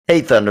Hey,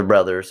 Thunder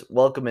Brothers.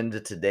 Welcome into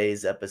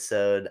today's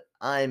episode.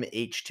 I'm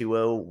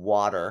H2O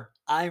Water.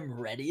 I'm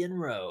ready in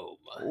Rome.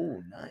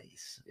 Oh,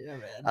 nice. Yeah,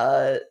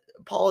 man.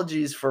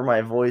 Apologies for my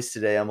voice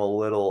today. I'm a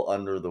little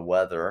under the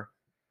weather.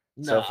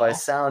 So if I No,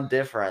 sound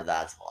different,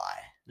 that's why.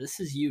 this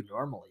is you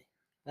normally.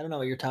 I don't know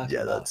what you're talking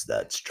Yeah, about.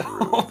 that's true.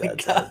 Oh my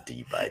That's God. how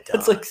deep I talk.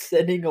 It's like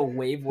sending a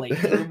wavelength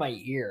through my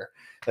ear.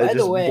 I By the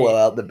just way, blow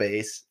out the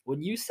bass.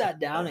 when you sat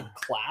down and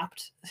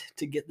clapped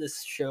to get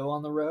this show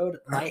on the road,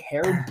 my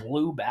hair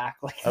blew back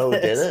like Oh,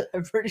 this. did it?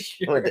 I'm pretty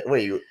sure.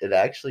 Wait, it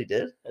actually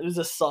did? It was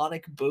a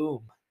sonic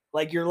boom.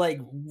 Like you're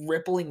like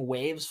rippling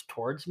waves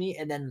towards me,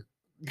 and then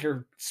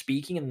you're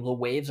speaking, and the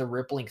waves are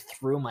rippling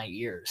through my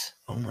ears.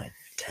 Oh my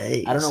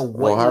days. I don't know what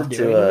We'll you're have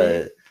doing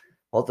to me.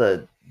 We'll have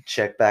to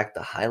check back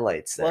the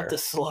highlights there. We'll have to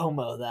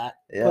slow-mo that.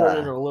 Put it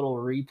in Yeah. a little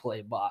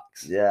replay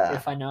box. Yeah.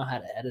 If I know how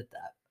to edit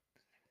that.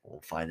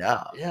 We'll find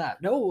out. Yeah.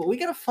 No, we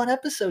got a fun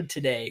episode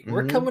today.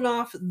 We're Mhm. coming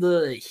off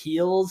the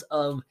heels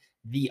of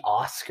the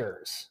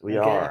Oscars. We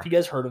are. Have you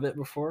guys heard of it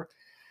before?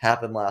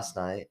 Happened last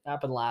night.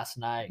 Happened last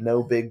night.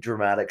 No big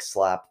dramatic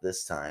slap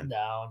this time.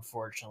 No,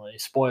 unfortunately.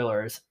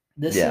 Spoilers.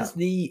 This Yeah. is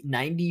the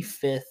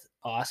 95th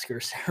Oscar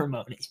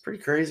ceremony. It's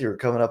pretty crazy. We're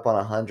coming up on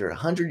 100.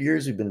 100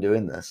 years we've been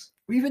doing this.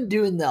 We've been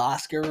doing the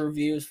Oscar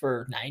reviews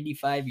for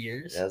 95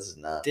 years. That's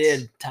nuts.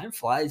 Dude, time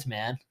flies,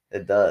 man.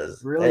 It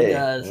does. Really Hey,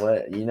 does.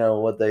 You know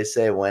what they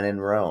say, when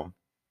in Rome.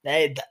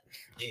 Hey,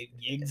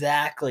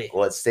 exactly.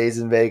 What stays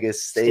in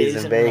Vegas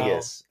stays in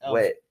Vegas. Rome.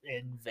 Wait,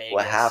 In Vegas.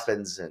 what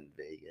happens in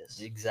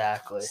Vegas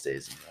Exactly.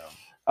 stays in Rome.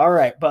 All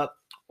right, but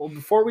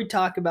before we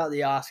talk about the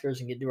Oscars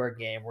and get to our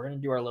game, we're going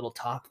to do our little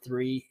top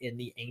 3 in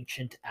the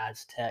ancient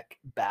Aztec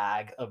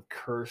bag of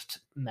cursed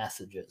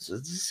messages.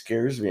 This just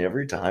scares me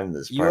every time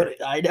this part.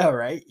 I know,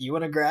 right? You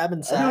want to grab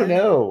inside? I don't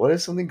know. What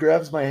if something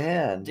grabs my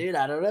hand? Dude,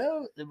 I don't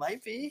know. It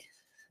might be.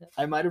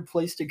 I might have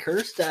placed a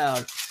curse down.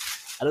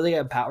 I don't think I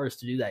have powers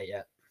to do that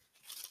yet.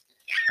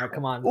 All right,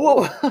 come on.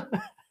 Whoa.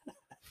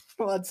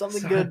 Come on,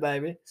 something good,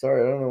 baby.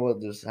 Sorry, I don't know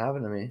what just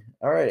happened to me.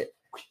 All right.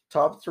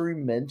 Top 3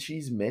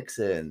 Menchie's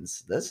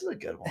mix-ins. This is a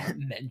good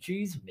one.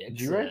 Menchie's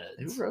Did you write?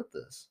 Who mix-ins. wrote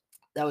this?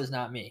 That was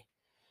not me.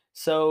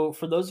 So,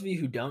 for those of you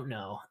who don't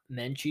know,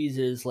 Menchie's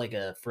is like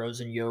a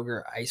frozen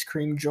yogurt ice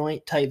cream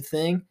joint type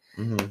thing.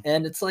 Mm-hmm.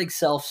 And it's like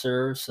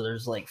self-serve, so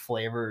there's like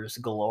flavors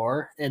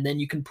galore. And then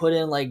you can put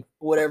in like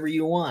whatever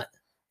you want.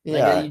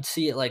 Yeah. Like you'd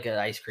see it like an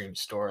ice cream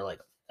store,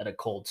 like at a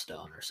Cold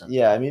Stone or something.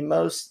 Yeah, I mean,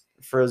 most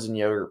frozen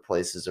yogurt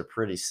places are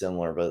pretty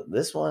similar, but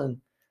this one,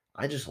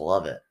 I just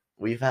love it.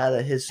 We've had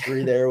a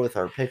history there with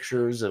our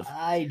pictures of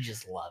I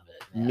just love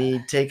it. Man.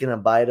 me taking a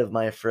bite of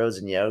my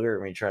frozen yogurt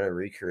and we try to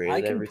recreate I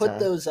it can every put time.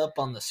 those up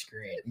on the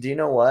screen. Do you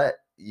know what?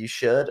 You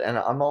should, and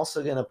I'm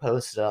also going to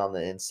post it on the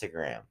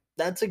Instagram.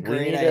 That's a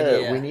great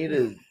idea. We need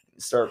to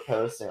start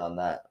posting on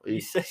that. You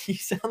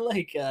sound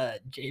like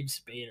James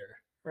Spader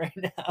right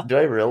now. Do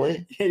I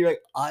really? Yeah, you're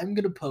like, I'm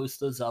going to post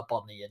those up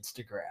on the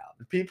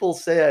Instagram. People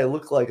say I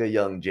look like a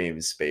young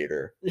James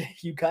Spader.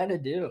 You kind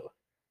of do.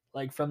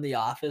 Like from The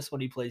Office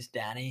when he plays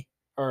Danny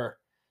or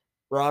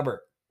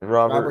Robert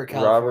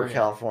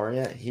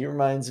California. He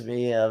reminds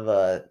me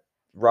of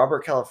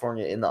Robert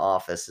California in The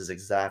Office is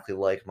exactly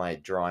like my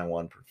drawing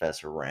one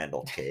Professor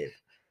Randall Cave.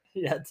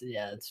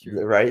 It's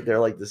true. Right? They're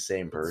like the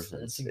same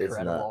person. It's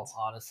incredible, nuts.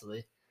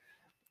 honestly.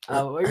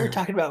 What you were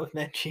talking about with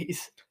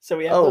Menchie's. So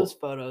we have those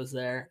photos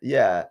there.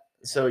 Yeah.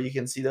 So you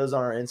can see those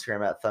on our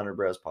Instagram at Thunder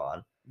Bros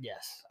Pod.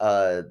 Yes.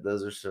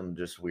 Those are some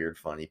just weird,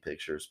 funny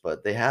pictures,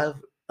 but they have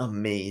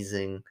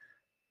amazing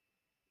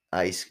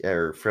ice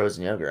or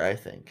frozen yogurt, I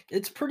think.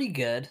 It's pretty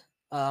good.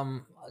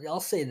 I'll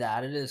say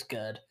that it is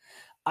good.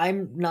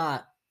 I'm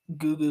not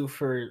goo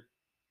for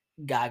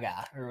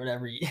Gaga or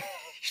whatever you're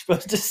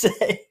supposed to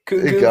say.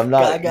 I'm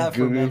not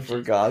goo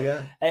for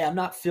Gaga. Hey, I'm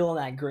not feeling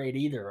that great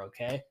either.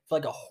 Okay, I feel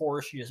like a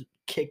horse. You just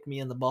kicked me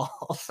in the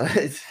balls.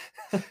 Yeah,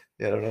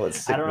 I don't know what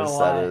sickness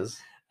that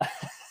is.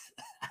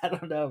 I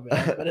don't know,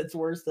 man, but it's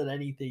worse than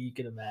anything you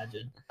can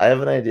imagine. I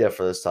have an idea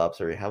for this top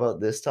 3. How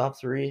about this top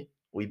 3?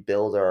 We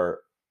build our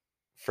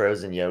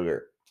frozen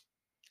yogurt.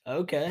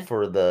 Okay.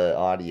 For the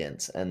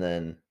audience, and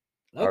then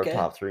our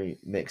top 3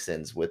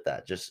 mix-ins with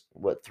that. Just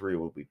what 3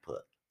 would we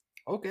put?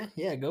 Okay,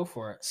 yeah, go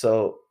for it.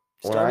 So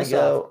when I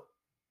go,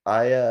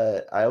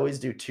 I always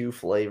do 2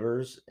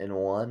 flavors in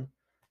one.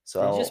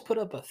 So Did you just put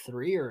up a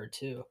 3 or a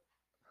 2?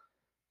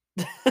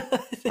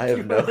 I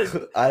have no.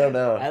 I don't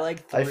know. I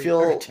like. I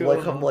feel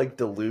like I'm like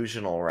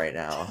delusional right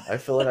now. I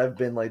feel like I've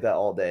been like that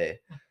all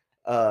day.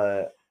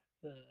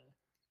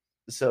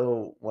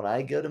 So when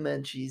I go to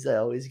Menchie's, I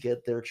always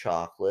get their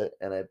chocolate,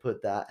 and I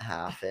put that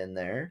half in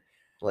there,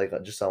 like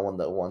just on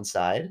one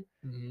side,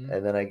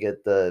 and then I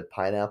get the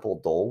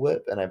pineapple Dole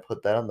Whip, and I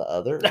put that on the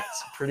other.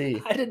 It's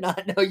pretty. I did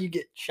not know you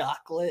get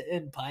chocolate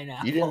and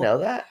pineapple. You didn't know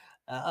that?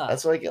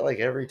 That's what I get like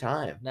every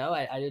time. No,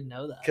 I didn't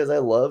know that. Because I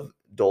love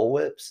Dole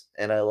Whips,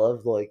 and I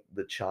love like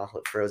the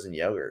chocolate frozen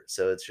yogurt,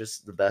 so it's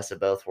just the best of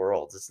both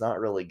worlds. It's not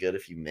really good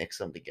if you mix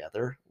them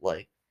together,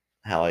 like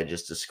how I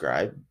just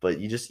described, but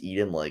you just eat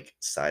them like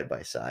side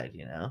by side,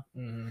 you know.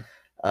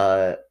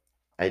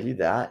 I do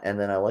that, and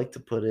then I like to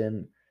put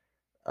in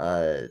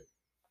uh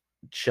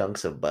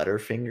chunks of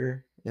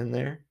Butterfinger in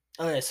there.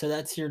 Okay, so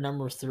that's your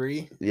number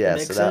 3 Yeah, so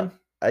mix in? that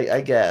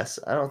I guess.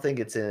 I don't think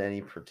it's in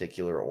any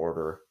particular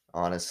order,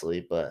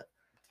 honestly, but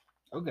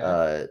Okay.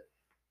 uh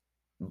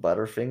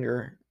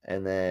Butterfinger,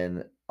 and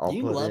then I'll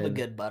You put love a in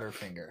good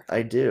Butterfinger.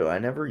 I do. I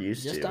never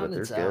used Just to, on but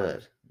they're its own.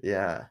 good.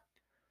 Yeah.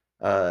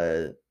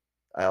 Uh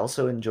I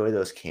also enjoy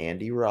those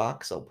candy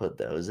rocks. I'll put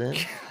those in.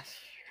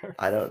 You're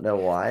I don't know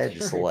why. I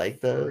just you're a like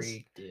those.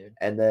 freak, dude.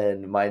 And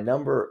then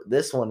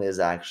this one is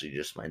actually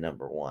just my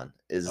number one,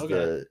 is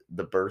Okay.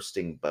 the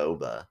bursting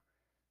boba.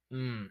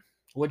 Mm.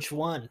 Which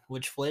one?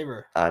 Which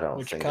flavor? I don't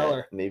Which think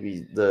color?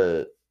 maybe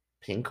the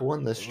pink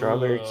one, the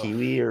strawberry Ugh.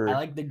 kiwi, I or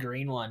like the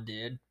green one,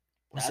 dude.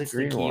 what's the That's the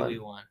green kiwi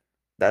one? one.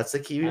 That's the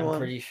kiwi I'm one?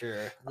 pretty sure.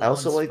 I That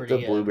also one's like the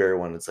pretty good. blueberry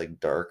one. It's like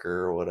darker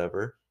or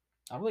whatever.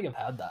 I don't think I've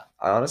had that.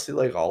 I honestly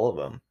like all of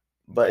them.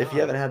 But if you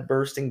Yeah. haven't had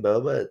bursting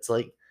boba, it's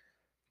like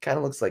kind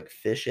of looks like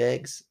fish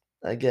eggs,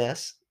 I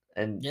guess.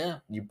 And Yeah.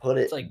 you put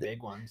It's it, like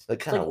big ones. they're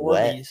It's kind like of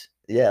wet. Orbeez.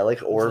 Yeah, like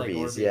It's like Orbeez,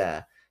 Orbeez.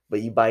 yeah.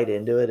 But you bite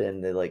into it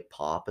and they like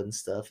pop and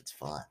stuff. It's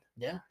fun.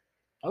 Yeah.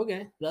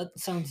 Okay. That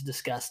sounds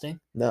disgusting,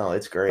 No,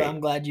 it's but I'm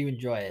great. glad you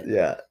enjoy it.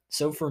 Yeah.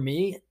 So for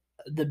me,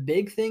 the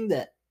big thing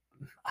that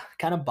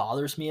kind of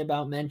bothers me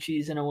about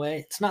Menchie's in a way,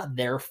 it's not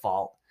their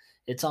fault.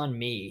 It's on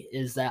me,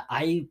 is that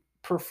I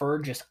prefer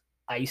just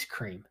ice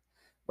cream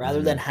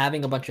rather than Mhm.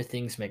 having a bunch of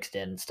things mixed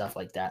in and stuff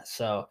like that.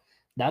 So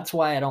that's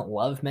why I don't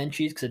love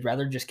Menchie's, because I'd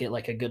rather just get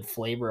like a good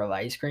flavor of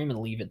ice cream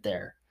and leave it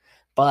there.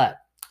 But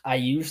I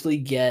usually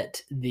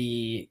get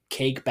the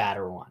cake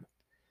batter one.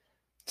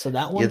 So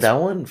that Yeah, one's that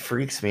one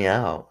freaks me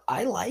out.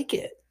 I like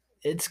it.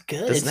 It's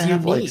good. Doesn't It's it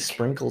have like unique.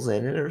 sprinkles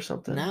in it or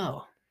something?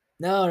 No.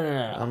 No, no,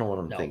 no, I don't no. know what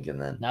I'm No. thinking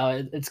then. No,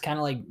 it's kind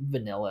of like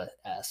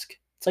vanilla-esque.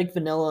 It's like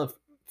vanilla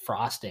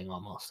frosting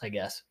almost, I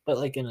guess, but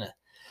like in a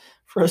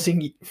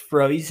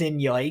frozen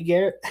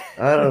yogurt.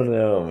 I don't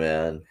know,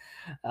 man.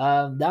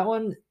 That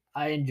one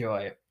I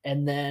enjoy.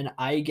 And then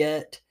I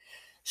get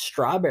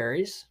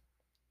strawberries.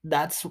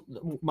 That's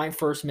my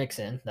first mix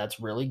in. That's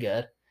really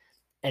good.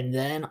 And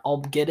then I'll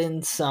get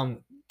in some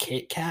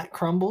Kit Kat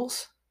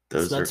crumbles. So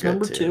Those are that's good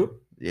number 2. too.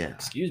 Yeah.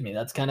 Excuse me,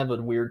 that's kind of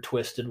a weird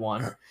twisted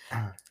one.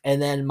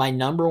 And then my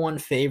number one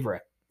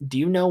favorite. Do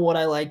you know what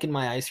I like in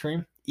my ice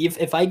cream?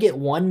 If I get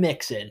one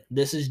mix in,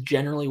 this is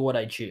generally what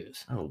I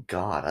choose. Oh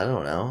God, I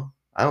don't know.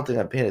 I don't think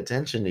I paid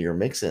attention to your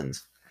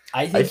mix-ins.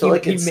 I I think feel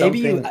like it's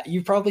something.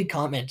 you probably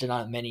commented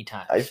on it many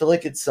I times. feel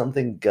like it's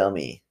something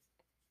gummy.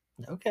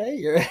 Okay,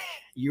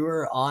 you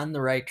are on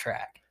the right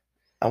track.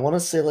 I want to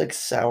say like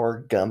sour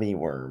gummy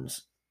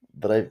worms,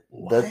 but that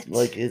What?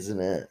 like isn't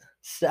it.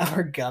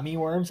 Sour gummy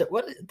worms?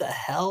 What the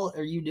hell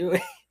are you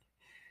doing?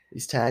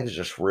 These tags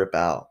just rip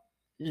out.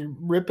 You're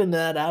ripping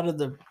that out of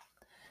the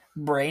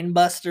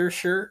Brainbuster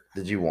shirt?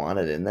 Did you want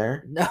it in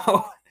there?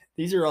 No,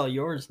 these are all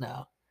yours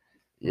now.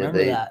 Yeah,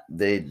 Remember that.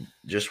 they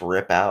just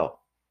rip out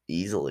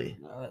easily.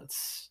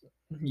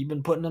 You've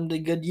been putting them to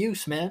good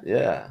use, man.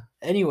 Yeah.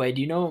 Anyway, do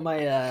you know what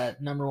my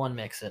number one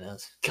mix in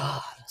is?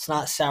 God. It's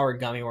not sour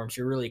gummy worms.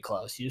 You're really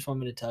close. You just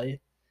want me to tell you?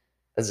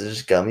 Is it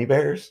just gummy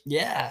bears?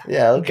 Yeah.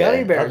 Yeah, okay.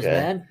 Gummy bears, okay.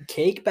 man.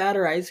 Cake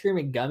batter ice cream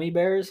and gummy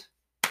bears.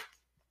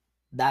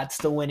 That's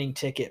the winning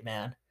ticket,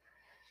 man.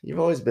 You've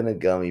always been a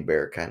gummy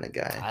bear kind of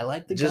guy. I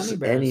like the Just gummy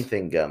bears.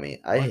 anything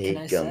gummy. I What can hate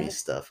I gummy say?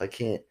 stuff. I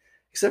can't,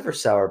 except for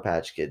Sour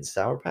Patch Kids.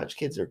 Sour Patch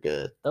Kids are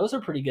good. Those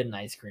are pretty good in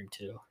ice cream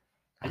too.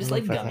 I just don't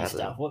know like if I've gummy had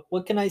stuff. them.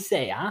 What can I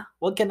say, huh?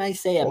 What can I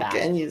say What about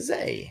can it? you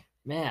say?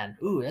 Man,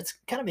 ooh, that's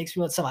kind of makes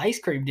me want some ice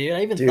cream, dude.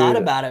 I even thought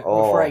Dude, about it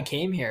before I oh,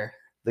 came here.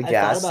 the I thought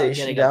gas about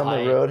station getting a down the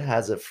pint. road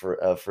has a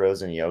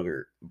frozen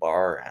yogurt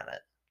bar at it.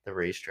 The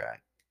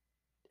racetrack.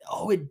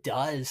 Oh, it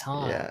does,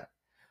 huh? Yeah.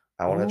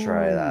 I want to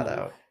try that Ooh,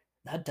 out.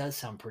 That does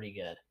sound pretty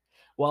good.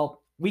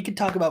 Well, we could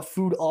talk about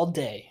food all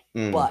day,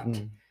 but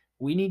Mhm.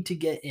 we need to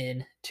get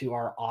into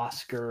our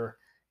Oscar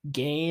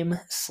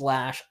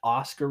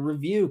game/Oscar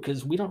review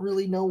because we don't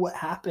really know what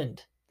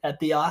happened at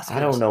the Oscars. I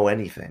don't know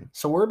anything.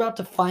 So we're about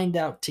to find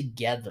out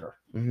together.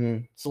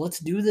 Mm-hmm. So let's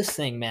do this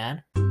thing,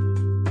 man.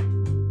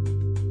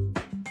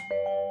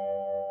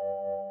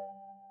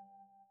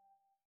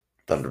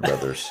 Thunder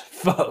Brothers.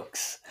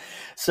 Folks.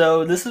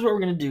 So this is what we're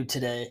going to do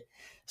today.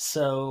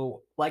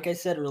 So, like I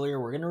said earlier,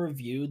 we're going to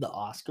review the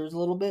Oscars a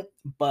little bit,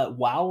 but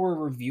while we're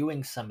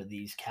reviewing some of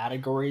these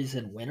categories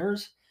and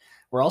winners,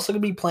 we're also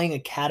going to be playing a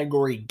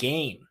category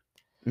game.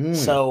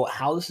 So,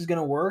 how this is going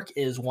to work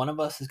is one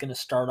of us is going to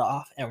start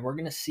off and we're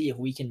going to see if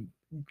we can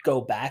go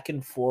back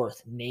and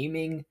forth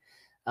naming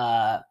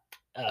a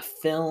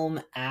film,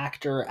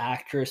 actor,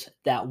 actress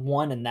that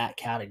won in that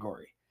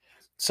category.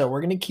 So, we're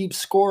going to keep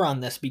score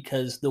on this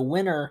because the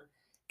winner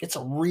gets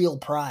a real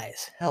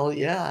prize. Hell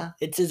yeah.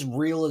 It's as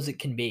real as it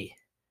can be.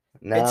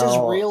 Now, it's as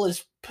real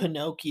as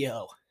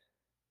Pinocchio.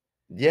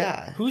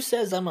 Yeah. Who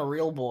says I'm a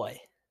real boy?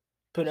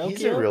 Pinocchio?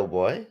 He's a real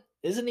boy.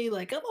 Isn't he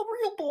like, I'm a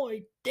real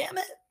boy, damn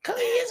it. Because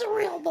he is a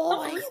real boy.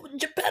 I'm a real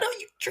Geppetto,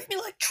 you treat me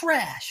like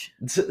trash.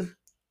 Isn't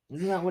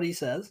that what he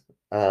says?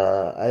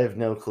 I have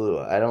no clue.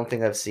 I don't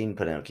think I've seen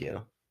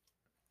Pinocchio.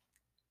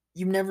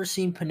 You've never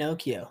seen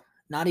Pinocchio?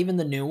 Not even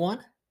the new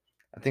one?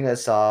 I think I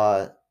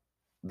saw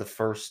the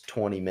first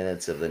 20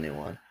 minutes of the new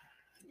one.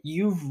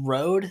 You've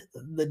rode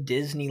the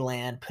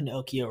Disneyland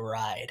Pinocchio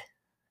ride.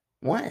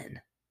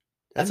 When?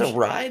 That's a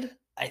ride?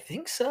 I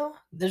think so.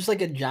 There's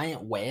like a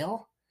giant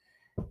whale.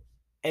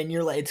 And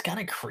you're like, it's kind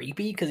of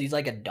creepy because he's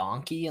like a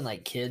donkey and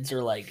like kids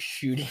are like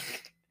shooting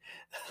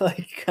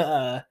like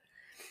why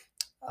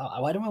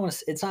do I want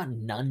to it's not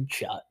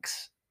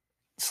nunchucks.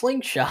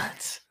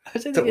 Slingshots. I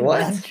was thinking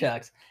What?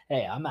 nunchucks.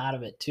 Hey, I'm out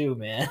of it too,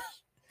 man.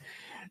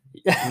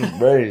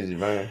 Crazy,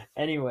 man.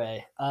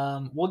 Anyway,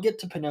 we'll get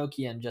to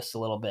Pinocchio in just a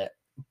little bit.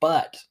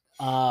 But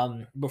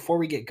before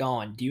we get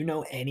going, do you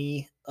know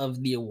any of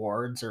the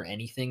awards or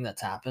anything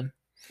that's happened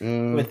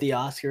with the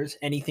Oscars?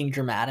 Anything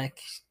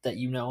dramatic that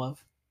you know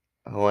of?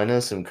 Oh, I know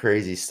some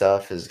crazy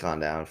stuff has gone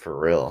down for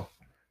real.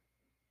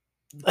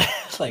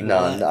 Like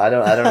no, what? I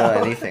don't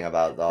know anything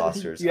about the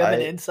Oscars. You have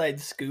an inside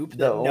scoop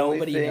that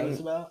nobody knows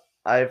about?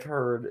 I've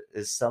heard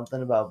is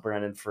something about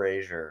Brendan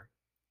Fraser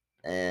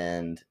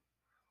and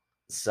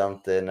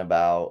something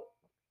about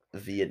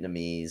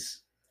Vietnamese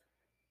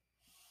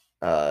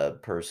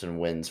person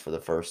wins for the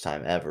first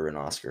time ever in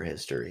Oscar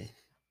history.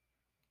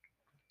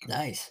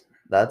 Nice.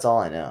 That's all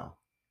I know.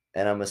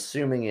 And I'm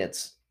assuming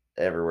it's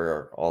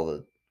everywhere all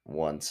the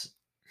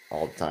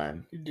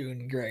time. You're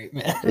doing great,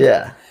 man.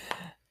 Yeah.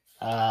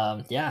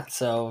 Yeah,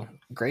 so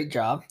great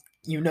job.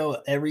 You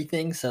know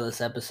everything, so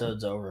this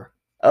episode's over.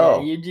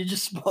 Oh. Yeah, you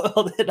just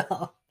spoiled it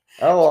all.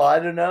 Oh, well, I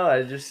don't know.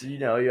 I just,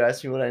 you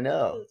asked me what I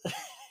know.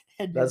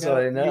 That's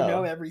what I know. You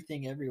know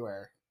everything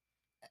everywhere.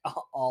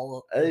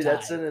 All the time.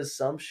 That's an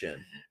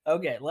assumption.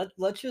 Okay,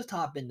 let's just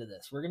hop into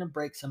this. We're gonna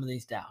break some of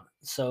these down.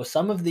 So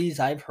some of these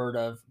I've heard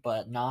of,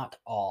 but not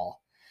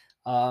all.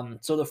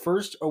 So the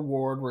first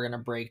award we're gonna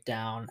break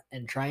down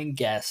and try and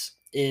guess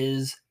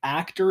is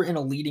actor in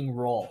a leading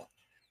role.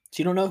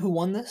 So you don't know who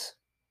won this?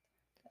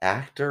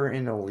 Actor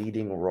in a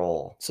leading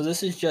role. So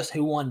this is just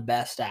who won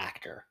Best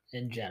Actor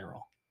in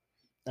general.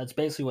 That's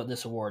basically what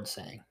this award's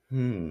saying.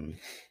 Am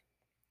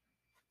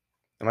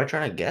I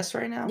trying to guess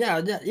right now? Yeah.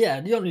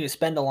 You don't need to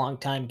spend a long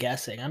time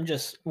guessing. I'm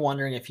just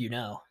wondering if you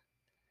know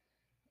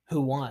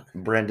who won.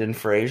 Brendan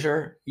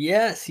Fraser?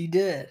 Yes, he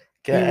did.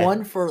 Okay. He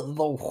won for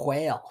The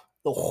Whale.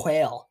 The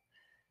Whale.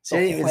 See, I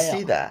didn't even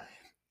see that.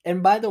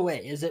 And by the way,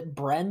 is it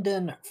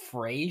Brendan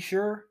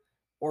Fraser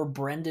or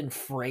Brendan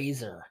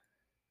Fraser?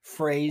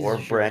 Or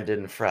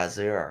Brendan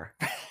Fraser. Or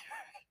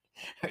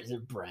is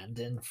it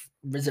Brendan?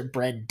 Is it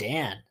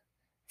Brendan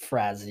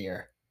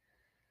Fraser?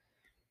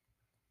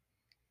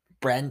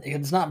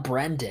 It's not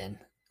Brendan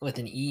with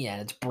an E-N.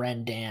 It's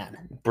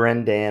Brendan.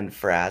 Brendan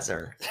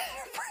Fraser.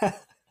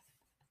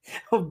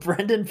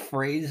 Brendan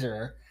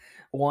Fraser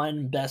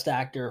won Best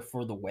Actor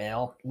for The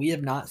Whale. We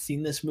have not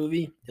seen this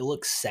movie. It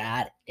looks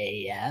sad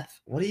AF.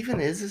 What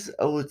even is this?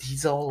 Oh,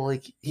 he's all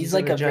like he's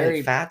like a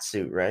very fat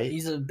suit, right?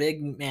 He's a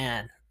big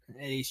man.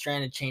 He's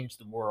trying to change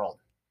the world.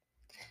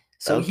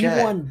 So he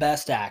won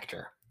Best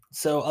Actor.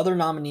 So other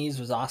nominees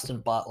was Austin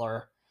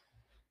Butler,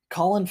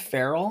 Colin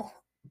Farrell,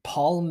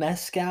 Paul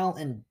Mescal,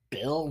 and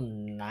Bill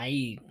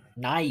Nighy.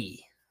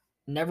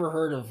 Never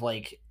heard of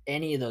like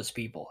any of those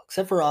people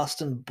except for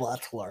Austin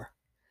Butler.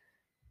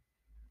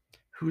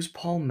 Who's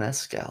Paul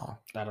Mescal?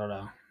 I don't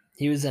know.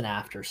 He was in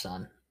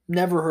Aftersun.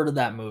 Never heard of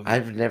that movie.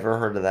 I've never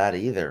heard of that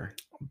either.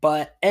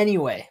 But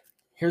anyway,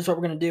 here's what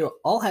we're going to do.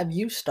 I'll have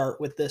you start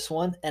with this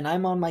one, and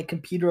I'm on my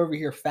computer over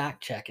here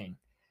fact checking.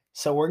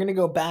 So we're going to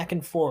go back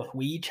and forth.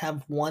 We each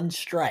have one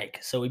strike.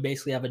 So we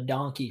basically have a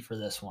donkey for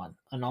this one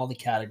on all the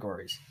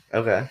categories.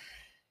 Okay.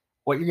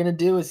 What you're going to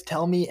do is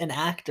tell me an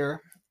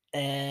actor,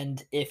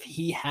 and if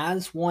he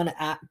has won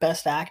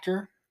Best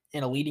Actor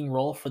in a leading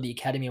role for the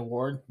Academy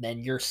Award,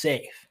 then you're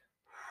safe.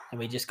 And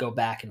we just go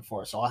back and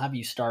forth. So I'll have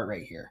you start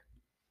right here.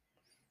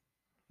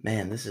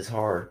 Man, this is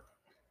hard.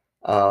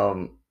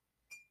 And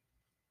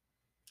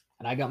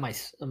I got my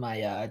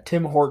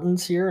Tim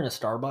Hortons here in a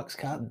Starbucks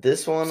cup.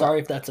 This one. Sorry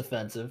if that's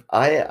offensive.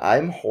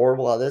 I'm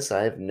horrible at this.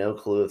 I have no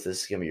clue if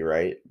this is gonna be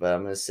right, but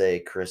I'm gonna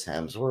say Chris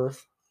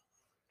Hemsworth.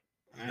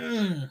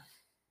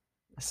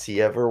 Has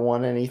he ever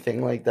won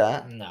anything like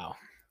that? No,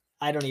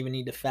 I don't even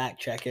need to fact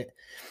check it.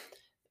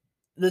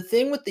 The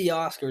thing with the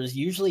Oscars,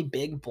 usually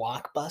big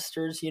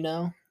blockbusters,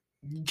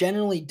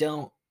 generally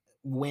don't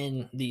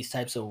win these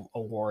types of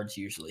awards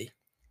usually.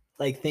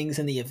 Like things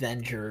in the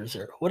Avengers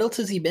or what else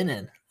has he been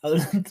in other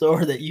than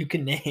Thor that you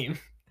can name?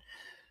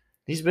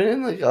 He's been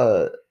in like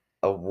a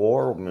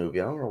war movie.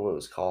 I don't remember what it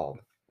was called.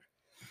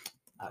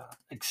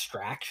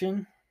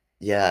 Extraction?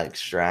 Yeah,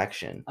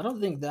 Extraction. I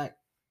don't think that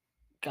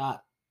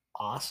got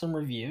awesome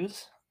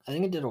reviews. I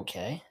think it did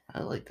okay.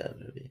 I like that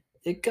movie.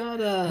 It got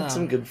had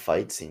some good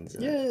fight scenes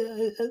in it.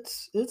 Yeah,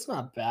 it's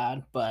not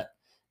bad, but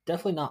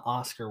definitely not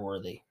Oscar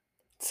worthy.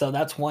 So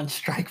that's one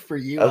strike for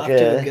you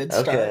after a good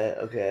start.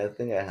 Okay. I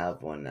think I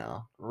have one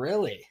now.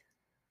 Really?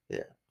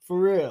 Yeah. For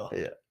real?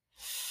 Yeah.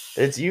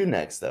 It's you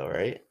next though,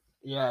 right?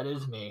 Yeah, it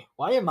is me.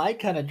 Why am I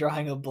kind of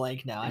drawing a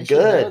blank now?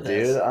 Good,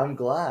 dude. I'm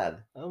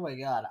glad. Oh my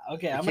god.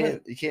 Okay,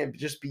 you can't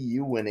just be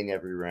you winning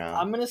every round.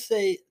 I'm gonna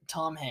say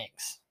Tom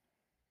Hanks.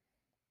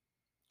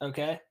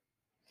 Okay.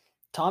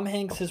 Tom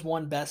Hanks has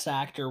won Best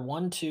Actor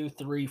 1, 2,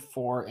 3,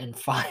 4, and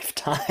 5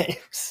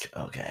 times.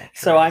 Okay.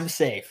 So I'm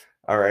safe.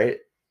 All right.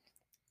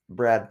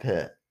 Brad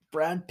Pitt.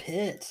 Brad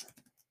Pitt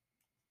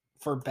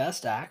for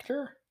Best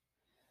Actor?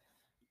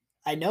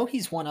 I know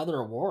he's won other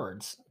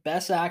awards.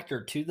 Best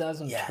Actor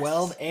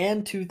 2012 Yes.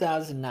 and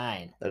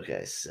 2009.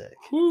 Okay, sick.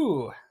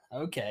 Whew.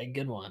 Okay,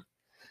 good one.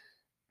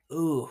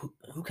 Ooh,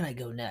 who can I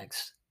go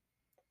next?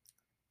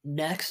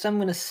 Next, I'm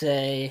going to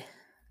say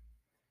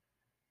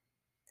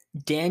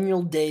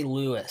Daniel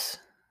Day-Lewis.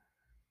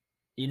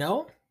 You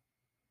know?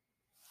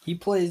 He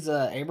plays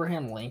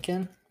Abraham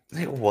Lincoln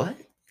Wait, what?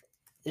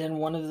 in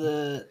one of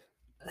the.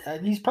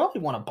 He's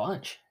probably won a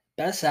bunch.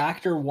 Best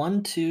Actor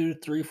 1, 2,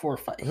 3, 4,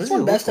 5. What He's does he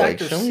won look Best like?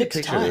 Actor Show me a 6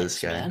 picture of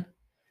this times, guy. man.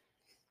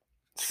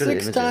 Let's go to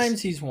 6 images.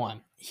 times he's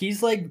won.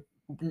 He's like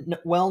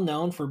well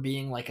known for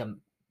being like a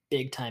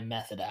big time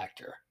method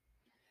actor.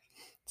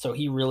 So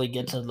he really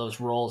gets into those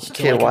roles.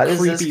 Okay, to like why a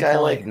does this creepy guy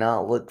point. like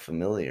not look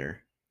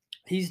familiar?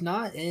 He's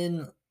not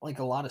in like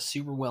a lot of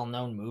super well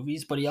known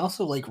movies, but he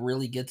also like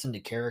really gets into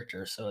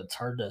character, so it's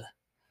hard to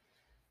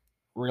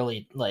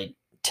really like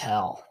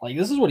tell. Like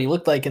this is what he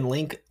looked like in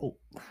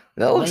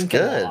That looks Lincoln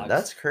good. Logs.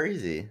 That's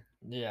crazy.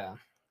 Yeah.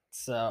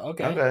 So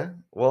okay. Okay.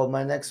 Well,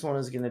 my next one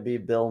is gonna be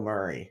Bill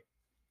Murray.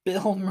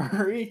 Bill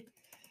Murray.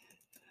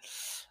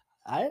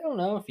 I don't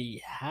know if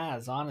he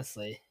has,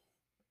 honestly.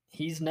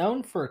 He's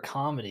known for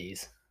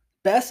comedies.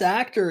 Best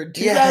actor in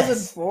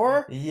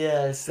 2004?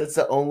 Yes, that's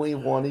the only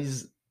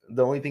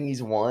thing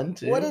he's won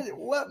too.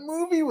 What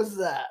movie was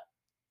that?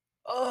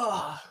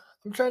 Oh,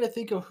 I'm trying to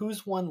think of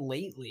who's won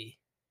lately.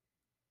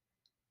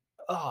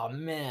 Oh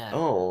man.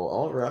 Oh,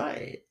 all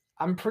right.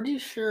 I'm pretty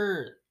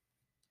sure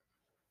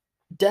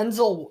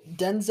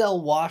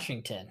Denzel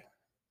Washington.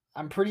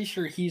 I'm pretty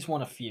sure he's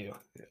won a few.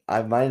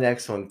 My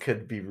next one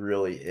could be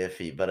really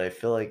iffy, but I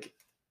feel like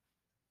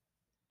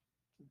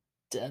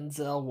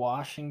Denzel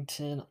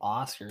Washington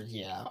Oscars.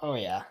 Yeah. Oh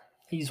yeah.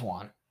 He's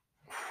won.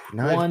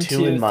 now I have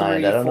two in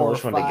mind. I don't know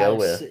which one to go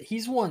with.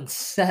 He's won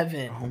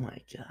 7. Oh my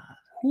god.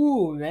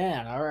 Ooh,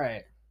 man. All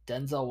right.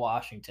 Denzel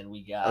Washington,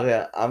 we got.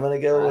 Okay, I'm gonna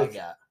go with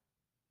got.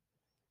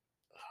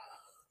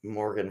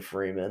 Morgan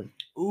Freeman.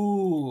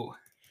 Ooh.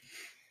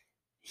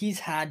 He's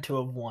had to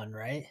have won,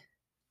 right?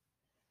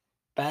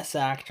 Best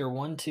actor,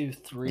 1, 2,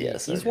 3.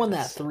 Yes, He's won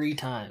that 3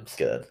 times.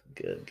 Good.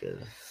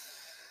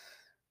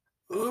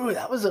 Ooh,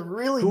 that was a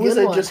really Who good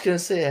was one. I just gonna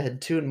say? I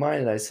had two in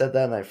mind, and I said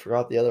that, and I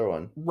forgot the other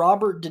one.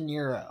 Robert De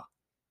Niro.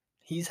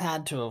 He's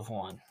had to have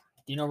won.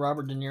 Do you know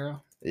Robert De Niro?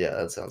 Yeah,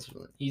 that sounds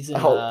familiar. He's in.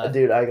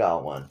 Dude, I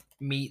got one.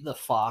 Meet the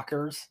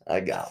Fockers.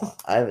 I got one.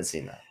 I haven't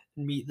seen that.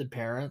 Meet the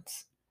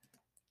Parents.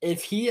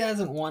 If he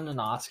hasn't won an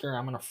Oscar,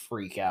 I'm gonna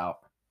freak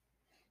out.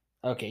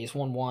 Okay, he's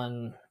won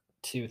 1,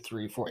 2,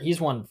 3, 4. He's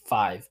won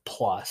 5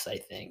 plus, I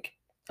think.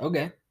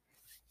 Okay.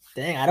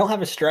 Dang, I don't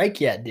have a strike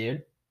yet,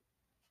 dude.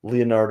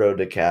 Leonardo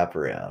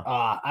DiCaprio.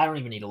 I don't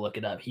even need to look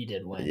it up. He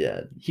did win.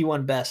 Yeah. He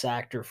won Best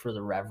Actor for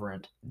The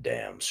Reverend.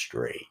 Damn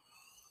straight.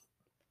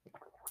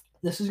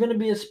 This is going to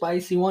be a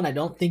spicy one. I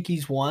don't think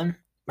he's won,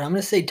 but I'm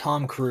going to say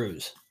Tom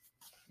Cruise.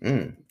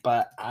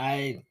 But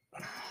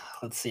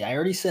let's see. I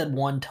already said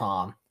one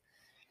Tom.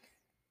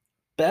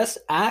 Best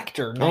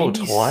Actor,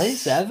 97?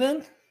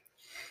 Twice?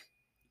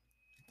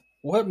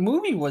 What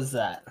movie was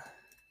that?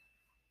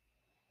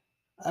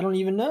 I don't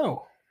even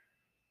know.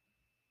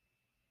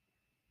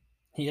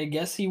 I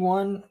guess he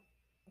won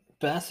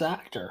Best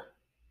Actor.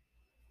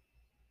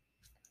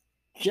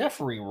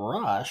 Jeffrey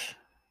Rush.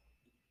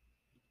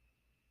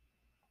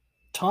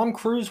 Tom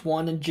Cruise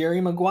won and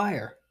Jerry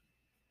Maguire.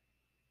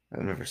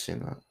 I've never seen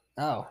that.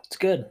 Oh, it's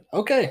good.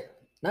 Okay,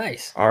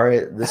 nice. All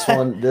right, this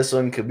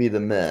one could be the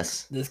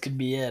miss. This could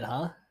be it,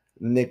 huh?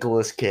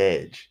 Nicolas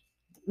Cage.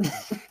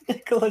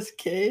 Nicolas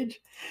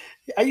Cage?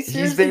 Are you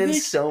serious? He's been in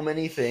so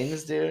many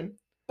things, dude.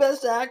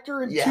 Best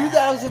Actor in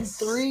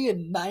 2003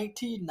 and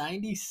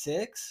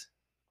 1996?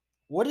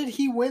 What did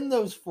he win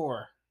those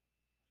for?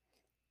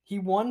 He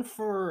won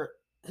for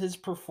his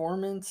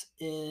performance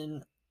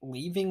in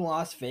Leaving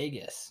Las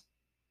Vegas.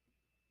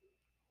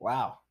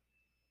 Wow.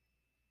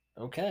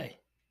 Okay.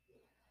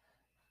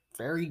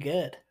 Very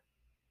good.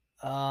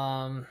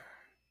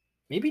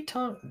 Maybe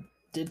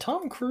did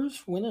Tom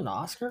Cruise win an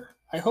Oscar?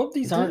 I hope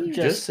these aren't Didn't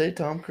you just say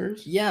Tom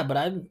Cruise? Yeah, but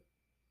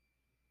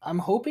I'm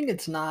hoping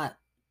it's not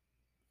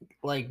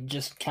like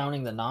just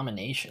counting the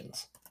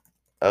nominations.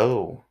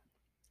 Oh.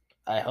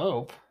 I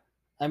hope.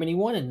 I mean, he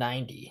won in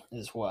 90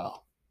 as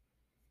well.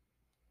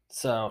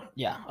 So,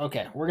 yeah,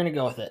 okay, we're going to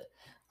go with it.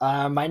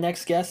 My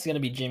next guest is going to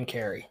be Jim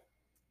Carrey.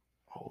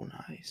 Oh,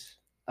 nice.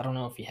 I don't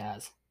know if he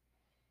has.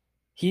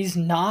 He's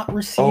not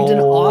received an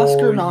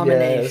Oscar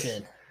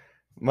nomination. Yes.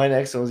 My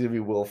next one's going to be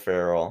Will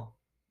Ferrell.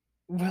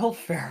 Will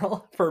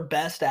Ferrell for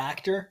Best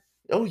Actor?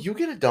 Oh, you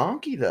get a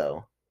donkey,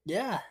 though.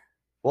 Yeah.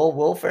 Well,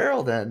 Will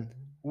Ferrell, then.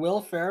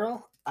 Will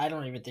Ferrell? I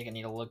don't even think I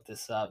need to look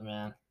this up,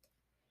 man.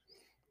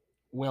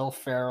 Will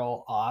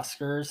Ferrell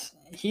Oscars?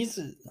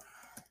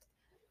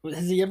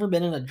 Has he ever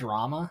been in a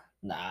drama?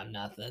 Nah,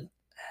 nothing.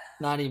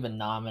 Not even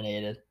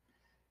nominated.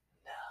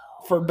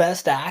 No. For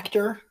Best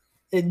Actor?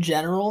 in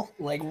general,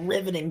 like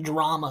riveting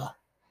drama.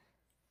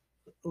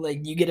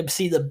 Like you get to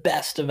see the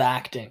best of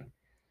acting.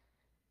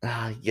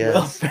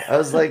 Yes. I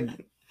was like,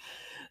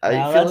 I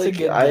Now feel that's a like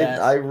good I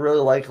guess. really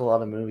like a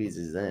lot of movies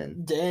he's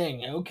in.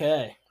 Dang.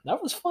 Okay,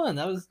 that was fun.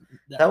 That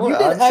You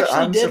did actually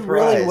I'm did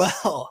really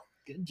surprised. well.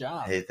 Good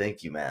job. Hey,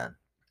 thank you, man.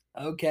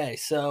 Okay,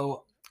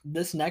 so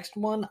this next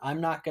one,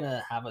 I'm not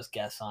gonna have us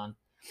guess on,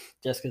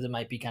 just because it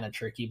might be kind of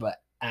tricky.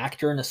 But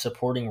actor in a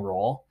supporting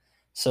role.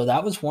 So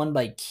that was won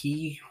by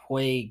Ki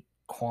Hui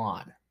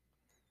Kwan.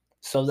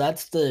 So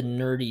that's the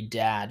nerdy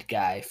dad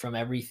guy from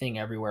Everything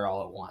Everywhere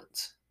All at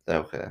Once.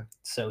 Okay.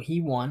 So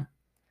he won.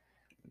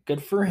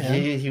 Good for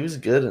him. He was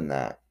good in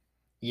that.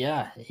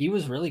 Yeah, he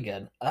was really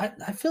good. I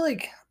feel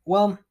like,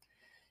 well,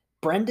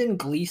 Brendan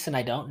Gleeson,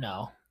 I don't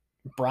know.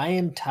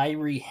 Brian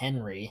Tyree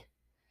Henry,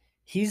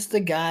 he's the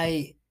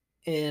guy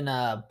in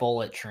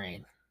Bullet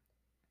Train.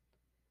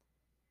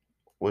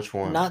 Which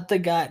one? Not the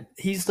guy,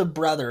 he's the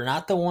brother,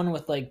 not the one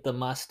with like the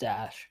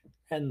mustache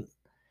and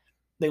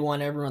the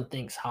one everyone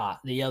thinks hot,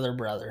 the other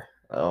brother.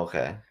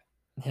 Okay.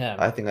 Yeah.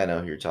 I think I know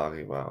who you're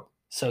talking about.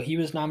 So he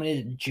was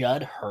nominated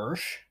Judd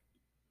Hirsch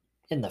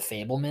in The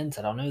Fablemans.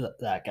 I don't know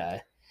that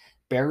guy.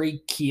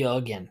 Barry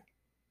Keoghan.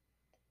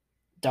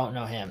 Don't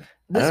know him.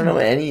 I don't know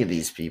any of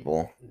these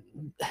people.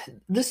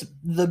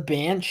 The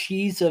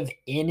Banshees of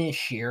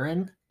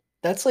Inisherin.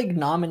 That's like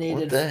nominated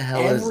What the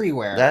hell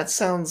everywhere. That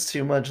sounds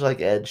too much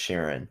like Ed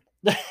Sheeran.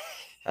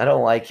 I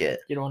don't like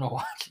it. You don't want to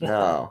watch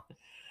that.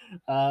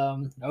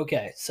 No.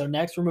 Okay, so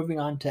next we're moving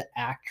on to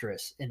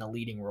actress in a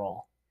leading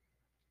role.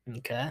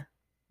 Okay.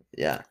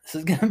 Yeah. This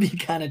is gonna be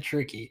kind of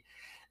tricky.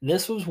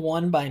 This was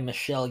won by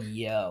Michelle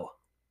Yeoh.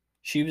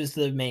 She was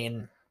the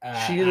main.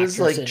 She was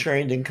like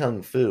trained in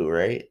kung fu,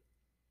 right?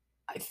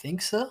 I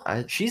think so.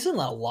 She's in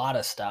a lot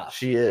of stuff.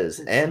 She is,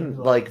 and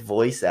like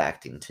voice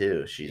acting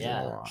too. She's in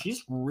a lot.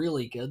 She's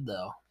really good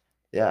though.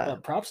 Yeah,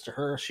 but props to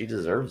her. She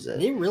deserves it.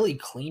 They really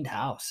cleaned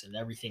house and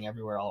Everything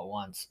Everywhere All at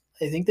Once.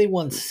 I think they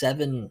won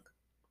 7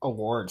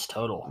 awards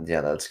total.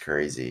 Yeah, that's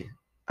crazy.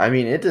 I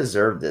mean, it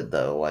deserved it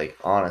though. Like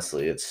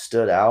honestly, it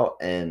stood out,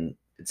 and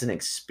it's an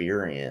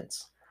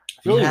experience.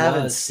 If you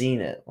haven't seen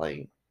it,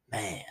 like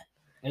man,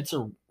 it's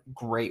a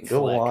great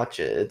go flick. watch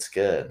it. It's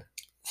good.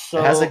 So,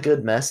 it has a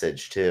good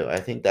message too. I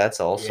think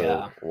that's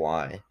also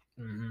why.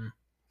 Mm-hmm.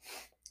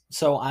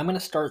 So I'm going to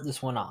start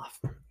this one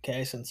off,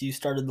 okay, since you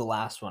started the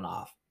last one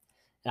off.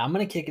 And I'm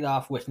going to kick it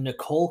off with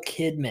Nicole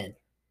Kidman.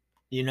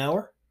 You know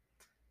her?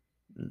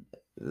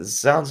 This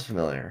sounds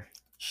familiar.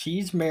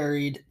 She's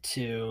married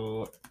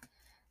to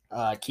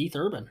Keith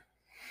Urban.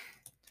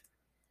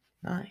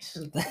 Nice.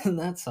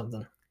 That's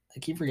something. I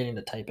keep forgetting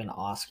to type in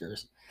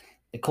Oscars.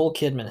 Nicole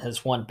Kidman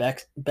has won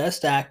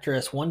Best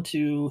Actress 1,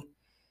 2,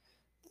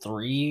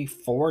 3,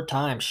 4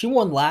 times. She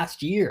won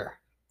last year.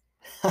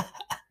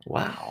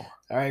 Wow.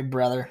 All right,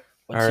 brother.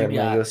 All right, I'm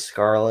gonna go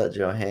Scarlett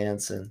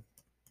Johansson.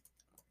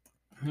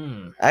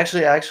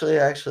 Actually,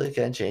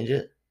 can I change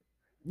it?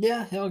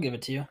 Yeah, I'll give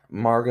it to you.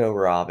 Margot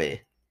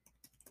Robbie.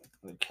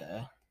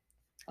 Okay.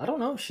 I don't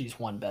know if she's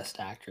won Best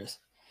Actress.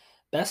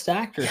 Best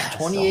Actress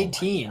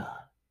 2018. Oh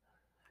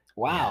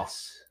wow.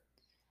 Yes.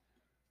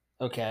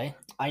 Okay.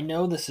 I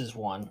know this is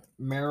one.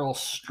 Meryl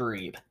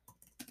Streep.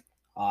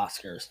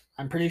 Oscars.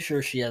 I'm pretty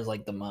sure she has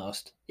like the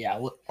most. Yeah.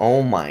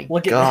 Oh my god.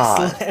 Look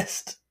at this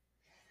list.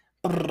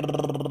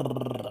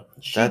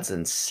 That's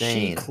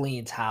insane. She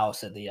cleans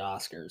house at the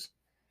Oscars.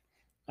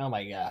 Oh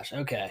my gosh.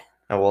 Okay.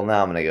 Oh, well,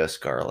 now I'm going to go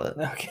Scarlett.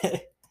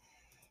 Okay.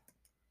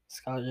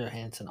 Scarlett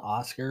Johansson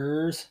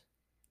Oscars.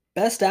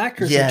 Best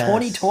Actress in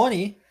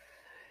 2020.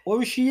 What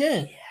was she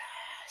in?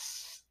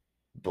 Yes.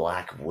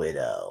 Black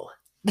Widow.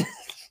 I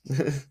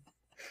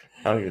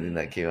don't even think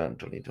that came out in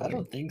 2020. I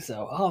don't think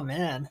so. Oh,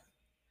 man.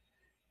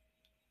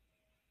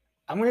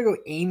 I'm going to go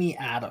Amy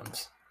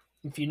Adams,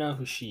 if you know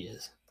who she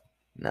is.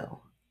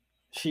 No.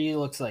 She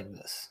looks like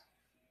this.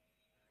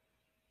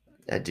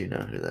 I do know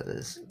who that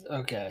is.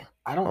 Okay.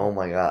 I don't. Oh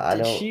my god.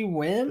 Did she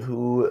win?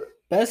 Who?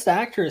 Best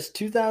Actress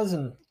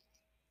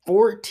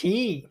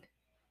 2014.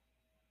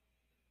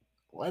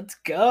 Let's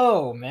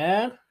go,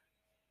 man.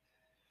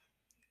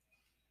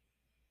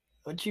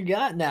 What you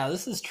got now?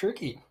 This is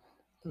tricky.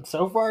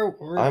 So far,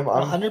 we're I'm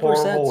 100%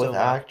 horrible with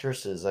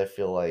actresses, I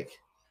feel like.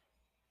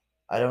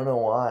 I don't know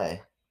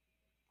why.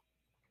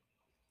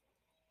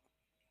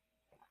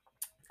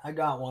 I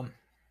got one.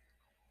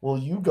 Well,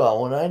 you got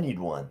one. I need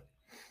one.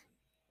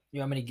 You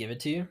want me to give it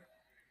to you?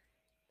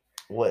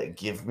 What?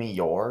 Give me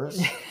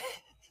yours?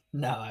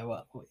 No, I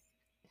won't.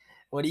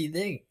 What do you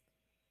think?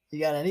 You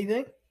got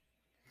anything?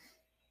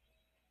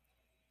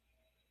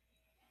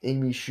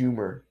 Amy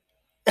Schumer.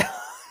 Is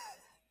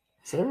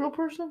that a real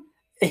person?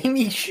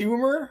 Amy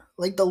Schumer?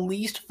 Like the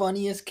least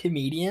funniest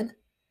comedian?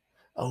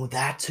 Oh,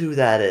 that's who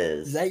that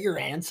is. Is that your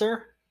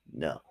answer?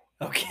 No.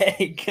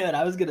 Okay, good.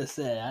 I was going to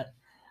say that.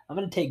 I'm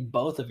going to take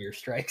both of your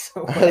strikes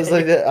away. I was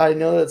like, I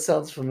know that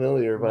sounds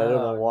familiar, but I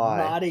don't know why.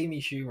 Not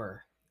Amy Schumer.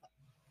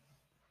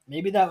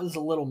 Maybe that was a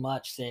little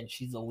much saying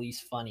she's the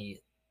least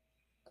funny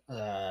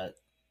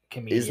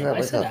comedian. Isn't that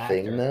like a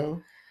thing,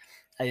 though?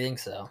 I think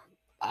so.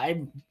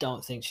 I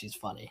don't think she's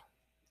funny.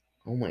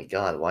 Oh my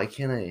god, why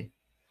can't I?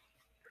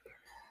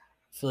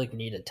 I feel like we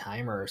need a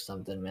timer or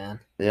something, man.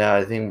 Yeah,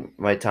 I think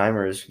my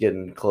timer is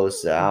getting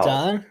close to out.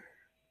 Done?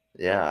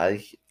 Yeah,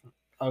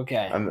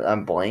 Okay.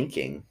 I'm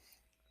blanking.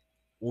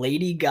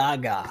 Lady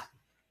Gaga.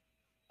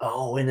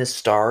 Oh, and A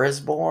Star Is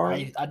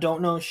Born? I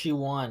don't know if she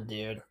won,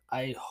 dude.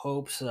 I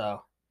hope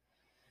so.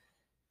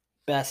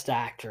 Best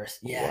actress.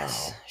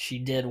 Yes, Wow. she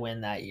did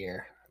win that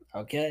year.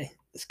 Okay,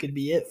 this could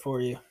be it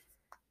for you.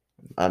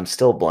 I'm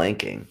still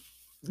blanking.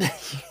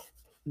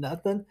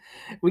 Nothing.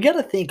 We got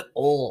to think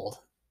old.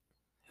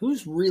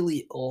 Who's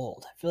really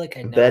old? I feel like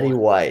I know Betty one.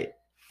 White.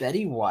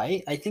 Betty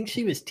White? I think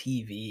she was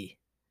TV.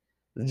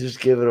 Just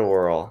give it a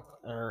whirl.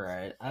 All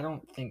right. I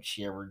don't think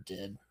she ever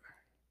did.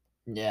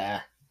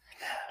 Yeah.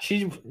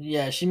 She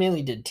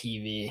mainly did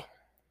TV.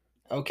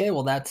 Okay,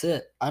 well that's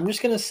it. I'm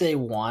just going to say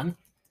one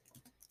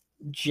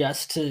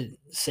just to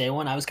say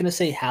one. I was going to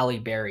say Halle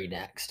Berry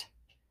next.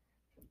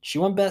 She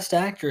won Best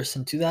Actress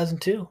in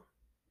 2002.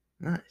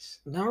 Nice.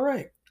 All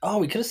right. Oh,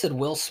 we could have said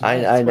Will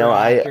Smith. I know. for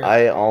actor.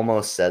 I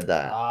almost said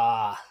that.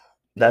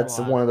 Good That's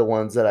one of the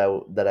ones that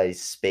I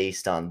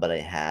spaced on, but I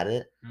had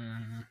it.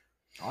 Mhm.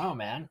 Wow,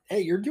 man.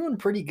 Hey, you're doing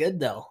pretty good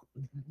though.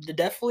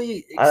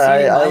 Definitely I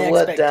exceeding my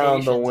let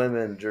down the expectations.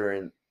 women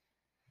during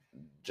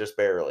just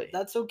barely.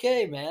 That's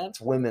okay, man. It's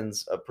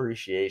Women's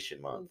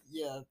Appreciation Month.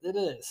 Yeah, it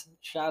is.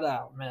 Shout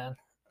out, man.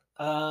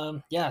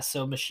 Yeah,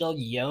 so Michelle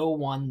Yeoh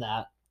won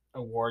that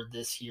award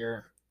this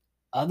year.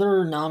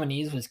 Other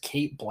nominees was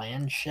Kate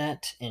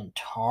Blanchett in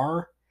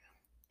Tar,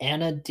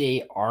 Anna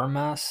de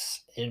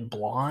Armas in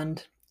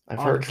Blonde. I've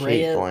heard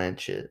Kate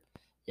Blanchett.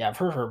 Yeah, I've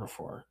heard her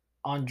before.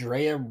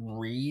 Andrea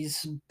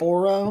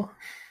Riseborough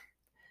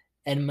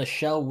and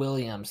Michelle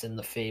Williams in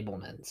The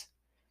Fablemans.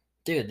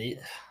 Dude,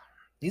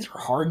 these are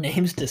hard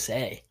names to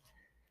say.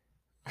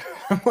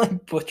 I'm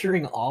like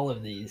butchering all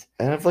of these.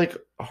 And I've like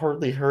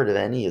hardly heard of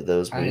any of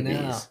those movies.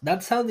 I know.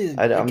 That's how the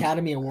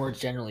Academy Awards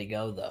generally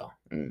go, though.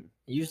 You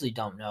usually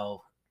don't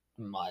know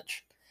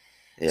much.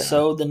 Yeah.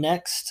 So the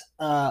next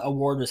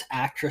award was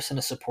Actress in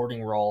a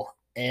Supporting Role,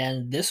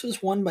 and this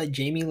was won by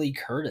Jamie Lee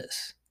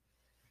Curtis.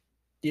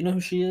 Do you know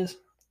who she is?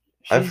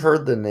 I've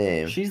heard the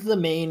name. She's the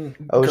main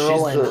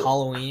girl in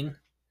Halloween.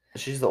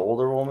 She's the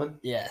older woman?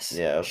 Yes.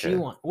 Yeah, okay. She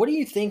won. What do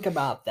you think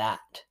about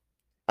that?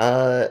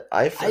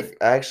 I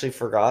actually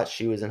forgot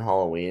she was in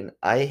Halloween.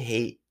 I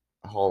hate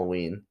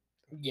Halloween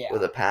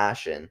with a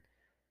passion.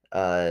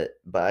 But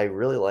I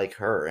really like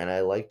her, and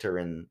I liked her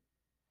in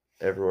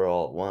Everywhere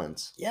All at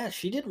Once. Yeah,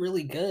 she did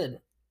really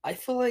good. I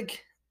feel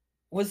like,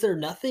 was there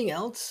nothing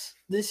else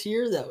this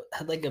year that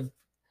had like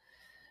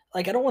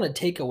I don't want to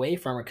take away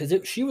from her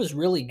because she was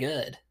really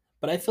good,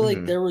 but I feel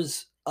like there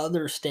was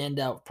other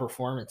standout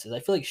performances. I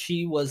feel like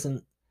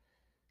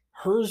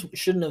hers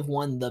shouldn't have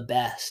won the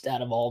best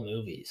out of all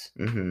movies.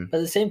 But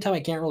at the same time, I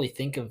can't really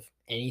think of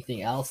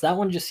anything else. That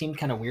one just seemed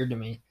kind of weird to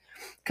me.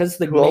 Because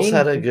who else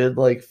had a good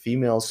like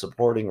female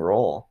supporting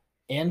role?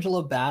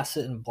 Angela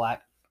Bassett in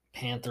Black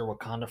Panther: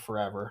 Wakanda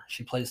Forever.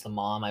 She plays the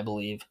mom, I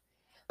believe.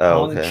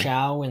 Oh, Hong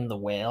Chow in The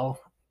Whale,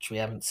 which we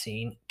haven't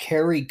seen.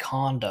 Carrie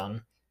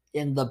Condon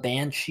in The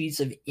Banshees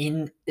of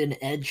Ed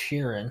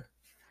Sheeran.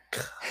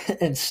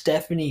 And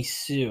Stephanie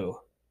Sue,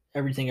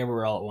 Everything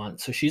Everywhere All at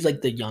Once. So she's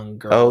like the young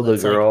girl. Oh, the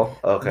girl.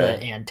 Like okay.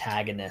 The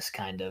antagonist,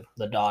 kind of,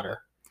 the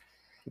daughter.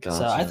 Gotcha.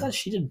 So I thought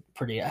she did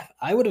pretty.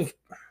 I would have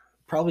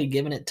probably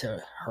given it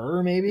to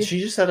her, maybe. She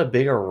just had a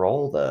bigger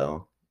role,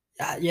 though.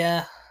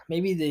 Yeah,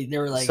 maybe they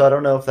were like. So I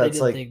don't know if that's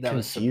like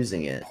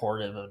confusing it.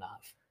 Supportive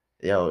enough.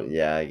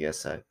 Yeah, I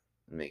guess that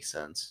makes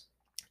sense.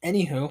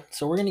 Anywho,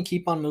 so we're gonna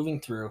keep on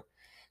moving through.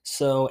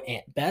 So,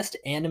 best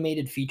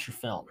animated feature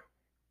film.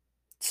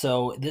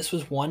 So this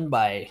was won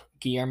by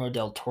Guillermo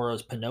del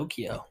Toro's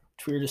Pinocchio,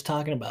 which we were just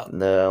talking about.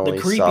 The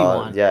creepy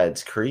one. Yeah,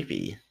 it's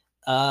creepy.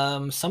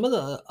 Some of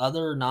the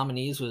other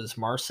nominees was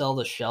Marcel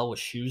the Shell with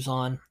Shoes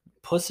On,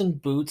 Puss in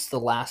Boots: The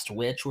Last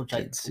Witch, which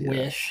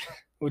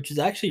which is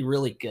actually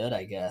really good,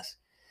 I guess.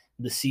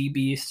 The Sea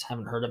Beast,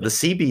 haven't heard of it. The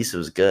Sea Beast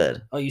was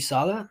good. Oh, you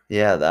saw that?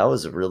 Yeah, that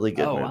was a really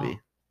good movie. Wow.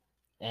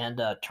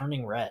 And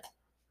Turning Red.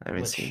 I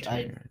haven't seen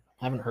Turning Red.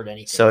 I haven't heard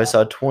anything. So I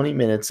saw 20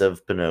 minutes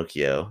of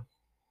Pinocchio,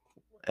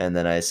 and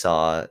then I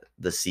saw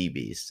The Sea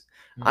Beast.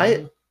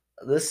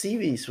 The Sea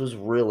Beast was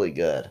really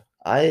good.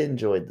 I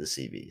enjoyed The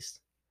Sea Beast.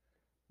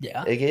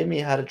 Yeah. It gave me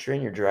How to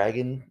Train Your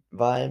Dragon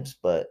vibes,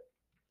 but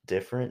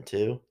different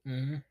too.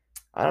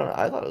 I don't know.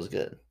 I thought it was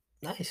good.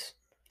 Nice.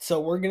 So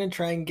we're going to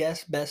try and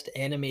guess best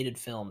animated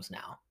films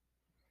now.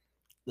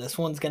 This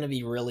one's going to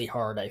be really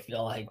hard, I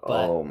feel like.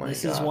 But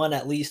this is one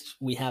at least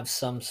we have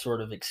some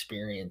sort of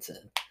experience in.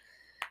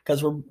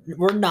 Because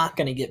we're not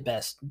going to get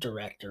best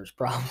directors,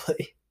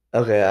 probably.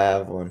 Okay, I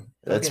have one.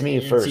 That's me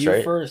first, it's you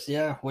right? First,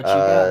 yeah. What you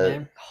got,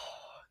 man?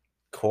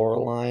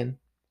 Coraline.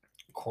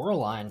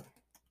 Coraline.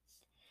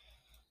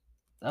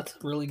 That's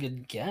a really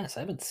good guess.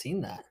 I haven't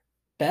seen that.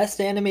 Best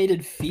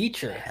animated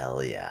feature.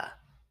 Hell yeah.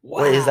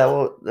 Wow. Wait, is that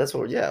what? That's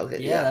what? Yeah.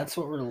 Okay. Yeah, that's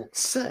what we're.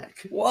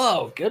 Sick.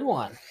 Whoa, good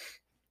one.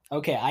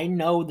 Okay, I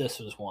know this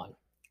was one.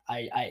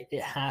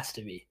 It has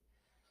to be.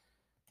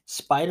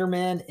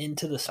 Spider-Man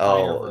Into the Oh,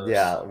 Spider-Verse.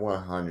 yeah,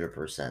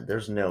 100%.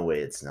 There's no way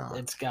it's not.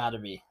 It's got to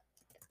be.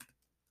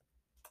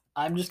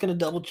 I'm just going to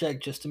double check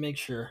just to make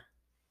sure.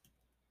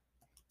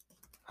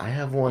 I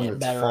have one It that's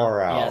better.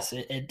 far out. Yes,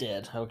 it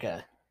did.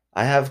 Okay.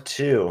 I have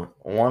two.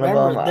 One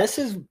Remember, of them. this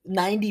is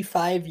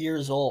 95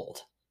 years old.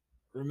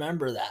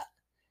 Remember that.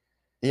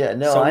 Yeah,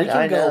 no, So we can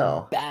I go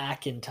know.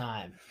 back in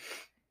time.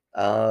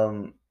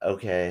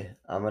 Okay.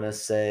 I'm gonna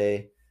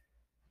say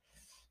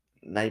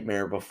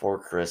Nightmare Before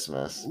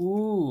Christmas.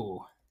 Ooh.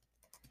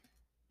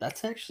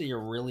 That's actually a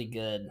really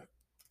good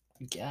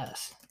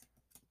guess.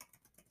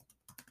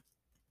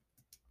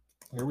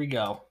 Here we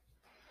go.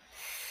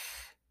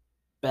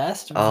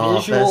 Best visual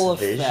best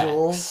effects.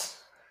 visual? Man,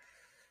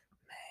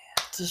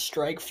 it's a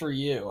strike for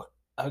you.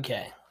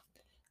 Okay.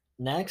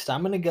 Next,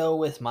 I'm going to go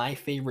with my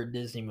favorite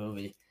Disney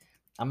movie.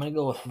 I'm going to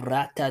go with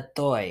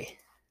Ratatouille.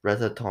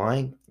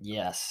 Ratatouille?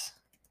 Yes.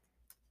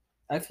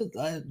 Do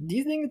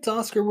you think it's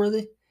Oscar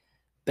worthy?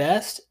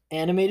 Best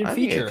animated I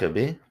feature. think it could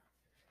be.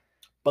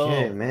 Boom.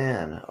 Okay,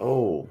 man.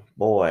 Oh,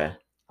 boy.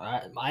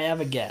 I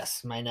have a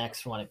guess. My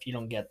next one, if you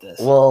don't get this.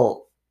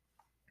 Well,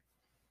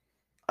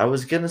 I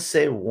was going to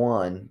say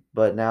one,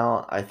 but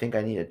now I think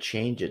I need to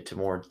change it to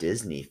more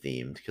Disney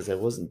themed because I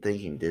wasn't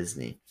thinking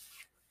Disney.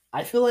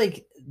 I feel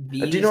like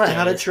these Do you know what? days,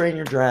 How to Train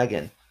Your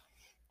Dragon?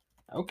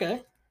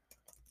 Okay.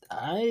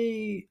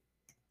 I'll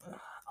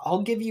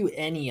give you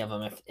any of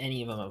them if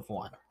any of them have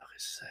won. Okay,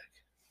 sick.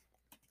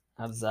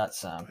 How does that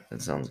sound?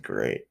 That sounds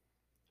great.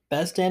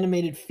 Best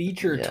animated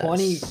feature Yes.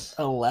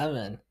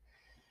 2011.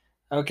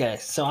 Okay,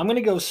 so I'm gonna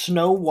go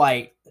Snow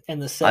White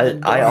and the Seven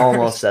Dwarfs. I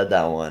almost said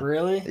that one.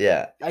 Really?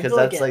 Yeah, I because feel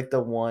like that's like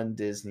the one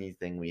Disney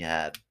thing we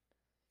had.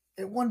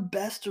 It won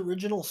best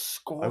original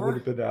score. I would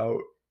have been out.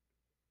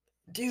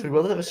 Dude, So we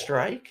both have a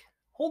strike?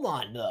 hold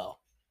on though.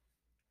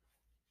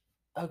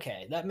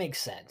 Okay, that makes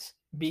sense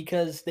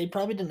because they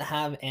probably didn't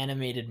have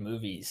animated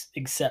movies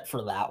except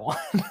for that one.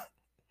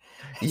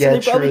 Yeah, they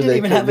probably true. didn't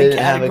even have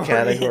a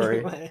category.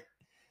 Anyway.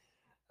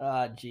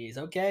 Jeez.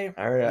 Okay.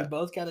 All right. We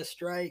both got a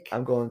strike.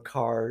 I'm going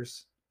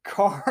Cars.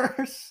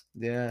 Cars.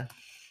 Yeah.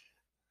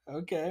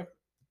 Okay.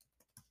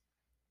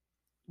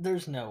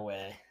 There's no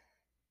way.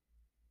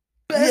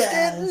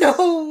 Yes.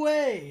 No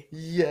way.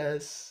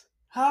 Yes.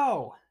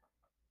 How?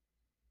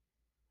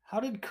 How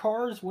did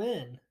Cars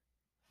win?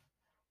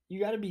 You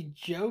got to be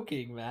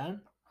joking, man.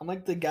 I'm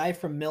like the guy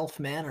from MILF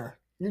Manor.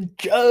 You're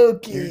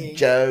joking. You're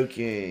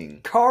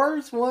joking.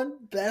 Cars won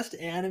Best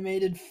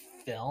Animated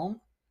Film?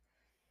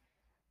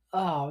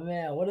 Oh,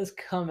 man. What has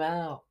come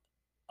out?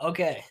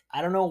 Okay.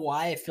 I don't know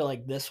why I feel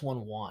like this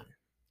one won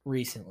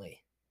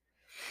recently.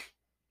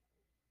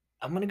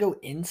 I'm going to go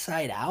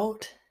Inside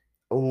Out.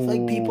 Oh,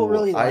 like people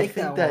really like I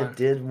think that one.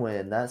 did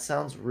win. That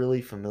sounds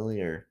really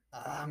familiar.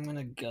 I'm going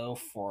to go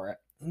for it.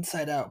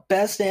 Inside Out.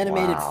 Best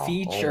Animated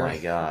Feature. Oh my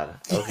god.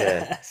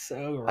 Okay.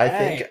 So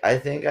right. I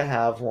think I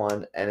have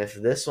one, and if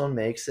this one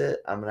makes it,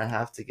 I'm gonna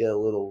have to get a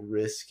little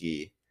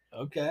risky.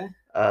 Okay.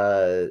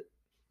 I'm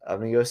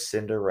gonna go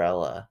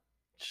Cinderella.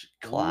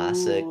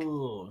 Classic.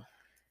 Ooh.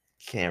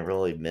 Can't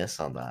really miss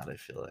on that, I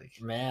feel like.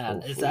 Man,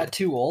 Hopefully. Is that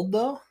too old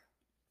though?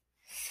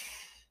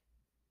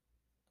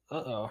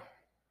 Uh-oh.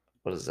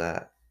 What is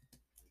that?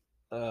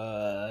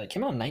 It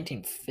came out in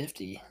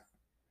 1950.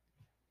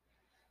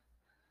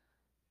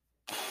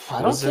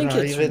 I don't think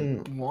it's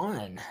even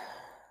one.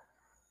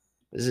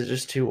 Is it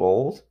just too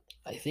old?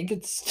 I think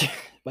it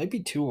might be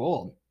too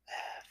old.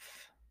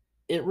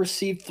 It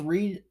received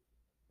 3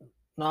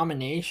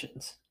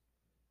 nominations.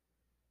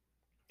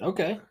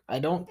 Okay, I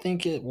don't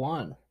think it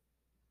won.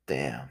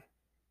 Damn.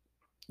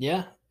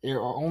 Yeah, it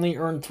only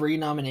earned 3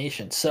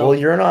 nominations. So well,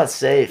 you're not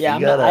safe. Yeah,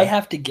 I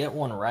have to get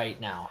one right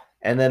now.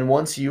 And then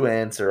once you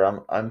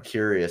answer, I'm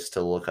curious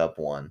to look up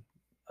one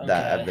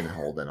that I've been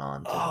holding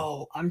on to.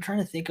 Oh, I'm trying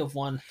to think of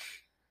one.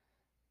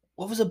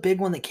 What was a big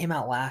one that came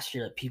out last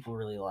year that people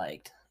really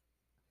liked?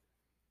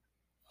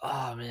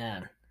 Oh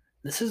man,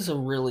 this is a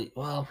really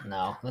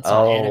no. That's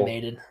not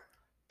animated.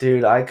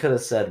 Dude, I could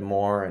have said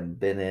more and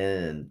been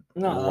in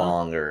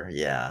longer.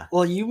 Yeah.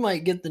 Well, you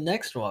might get the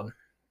next one.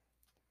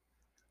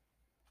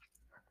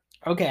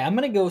 Okay, I'm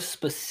gonna go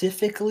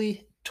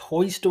specifically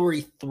Toy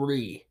Story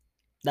 3.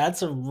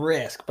 That's a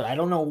risk, but I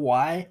don't know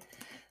why.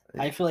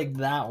 I feel like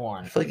that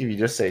one. I feel like if you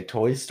just say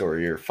Toy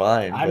Story, you're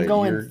fine. I'm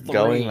going you're 3.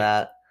 Going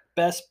that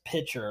Best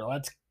Picture.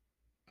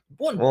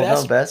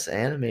 Best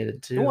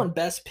Animated too. Who won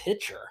Best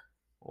Picture?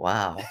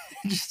 Wow.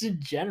 Just in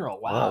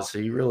general. Wow. So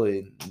you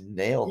really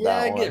nailed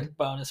that one. Yeah, I get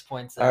bonus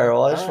points there. All right,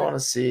 well, I just want to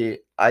see.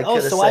 I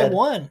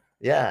won.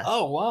 Yeah.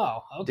 Oh,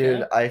 wow. Okay.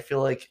 Dude, I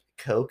feel like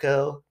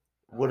Coco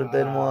would have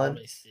been one.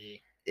 Let me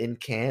see.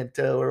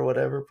 Encanto or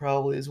whatever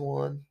probably is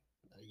one.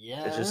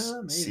 Yeah, it's just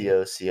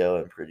maybe. CO,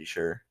 I'm pretty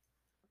sure.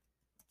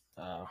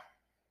 Oh.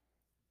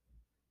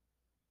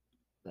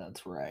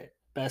 That's right.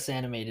 Best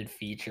Animated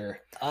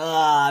Feature.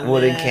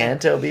 Would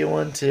Encanto be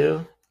one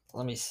too?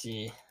 Let me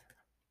see.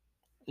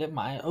 It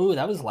might. Oh,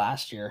 that was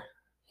last year.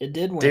 It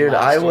did win. Dude,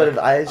 I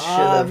should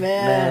have,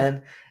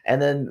 man.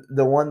 And then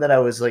the one that I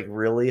was like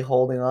really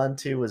holding on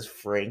to was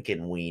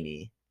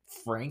Frankenweenie.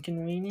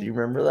 Frankenweenie? Do you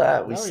remember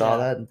that? We Oh, saw yeah.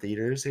 that in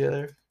theaters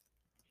together.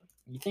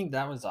 You think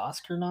that was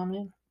Oscar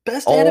nominated?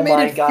 Best Oh my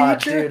animated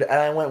god, feature? dude! And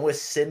I went with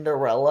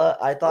Cinderella.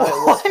 I thought it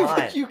Why was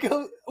fine. would you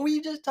go?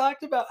 We just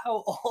talked about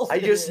how old I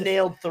it just is.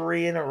 nailed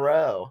 3 in a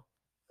row.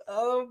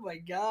 Oh my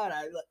god!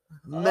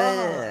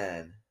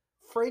 Man,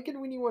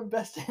 Frankenweenie won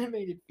Best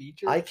Animated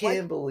Feature. I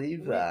can't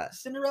believe that.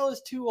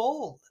 Cinderella's too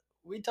old.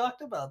 We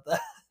talked about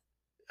that.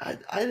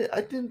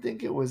 I didn't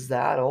think it was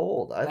that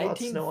old. I thought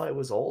 19 Snow White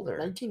was older.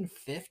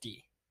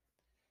 1950.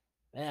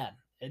 Man,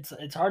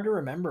 it's hard to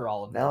remember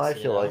all of Now this.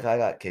 I feel like I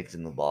got kicked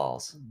in the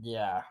balls.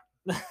 Yeah.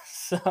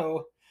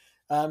 So,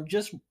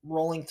 just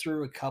rolling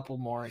through a couple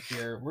more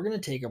here. We're gonna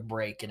take a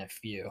break in a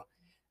few.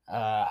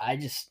 I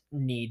just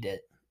need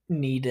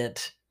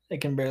it. I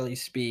can barely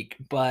speak,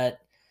 but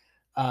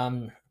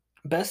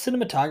best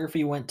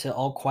cinematography went to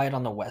All Quiet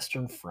on the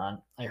Western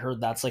Front. I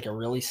heard that's like a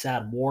really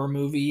sad war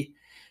movie.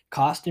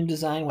 Costume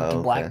design went to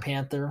Black Okay.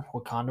 Panther,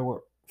 Wakanda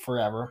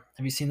Forever.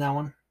 Have you seen that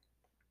one?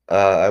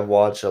 I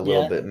watched a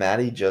little Yeah. bit.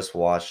 Maddie just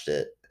watched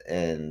it,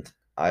 and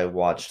I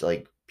watched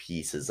like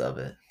pieces of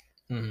it.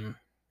 Mm-hmm.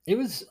 It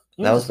was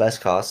That was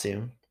best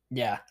costume.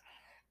 yeah.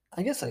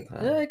 I guess I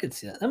could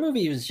see that. That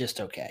movie was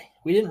just okay.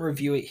 We didn't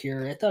review it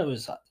here. I thought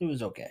it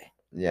was okay.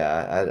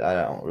 Yeah, I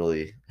don't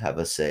really have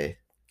a say.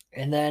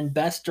 And then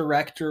best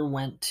director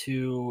went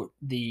to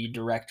the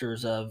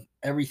directors of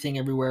Everything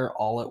Everywhere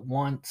All at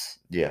Once.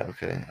 Yeah,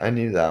 okay. I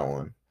knew that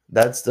one.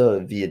 That's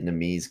the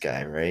Vietnamese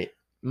guy, right?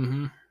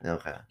 Mm-hmm.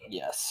 Okay.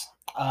 Yes.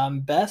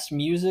 Best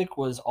music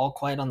was All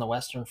Quiet on the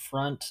Western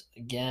Front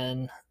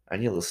again. I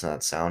need to listen to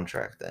that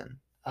soundtrack then.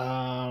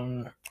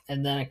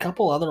 And then a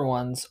couple other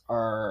ones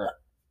are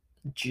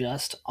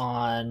just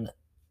on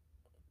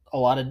a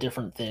lot of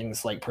different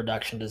things like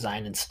production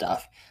design and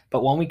stuff.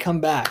 But when we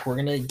come back, we're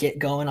gonna get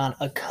going on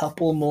a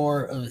couple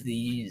more of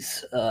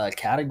these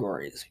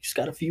categories. We just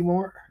got a few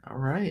more. All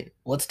right.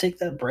 Let's take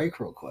that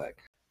break real quick.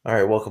 All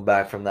right, welcome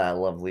back from that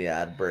lovely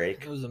ad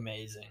break. It was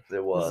amazing.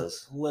 It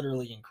was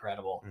literally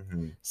incredible.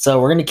 Mm-hmm.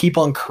 So we're gonna keep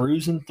on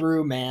cruising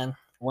through, man.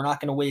 We're not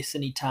gonna waste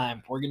any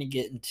time. We're gonna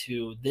get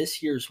into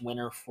this year's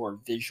winner for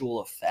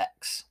visual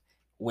effects,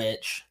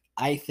 which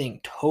I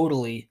think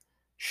totally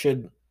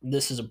should.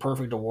 This is a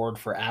perfect award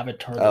for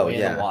Avatar: The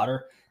Way of the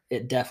Water.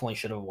 It definitely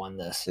should have won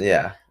this.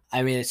 Yeah.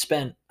 I mean, it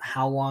spent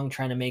how long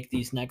trying to make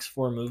these next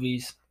 4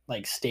 movies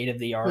like state of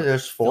the art?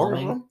 There's 4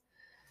 of them.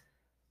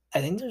 I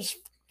think there's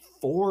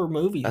 4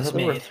 movies. I thought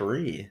there were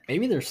 3.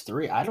 Maybe there's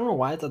 3. I don't know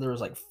why I thought there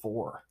was like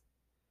 4.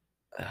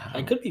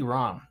 I could be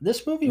wrong.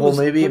 This movie well, was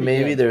maybe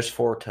good. there's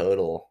 4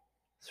 total.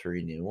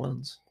 3 new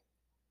ones.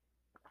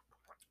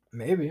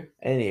 Maybe.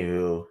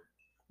 Anywho.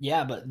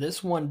 Yeah, but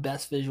this one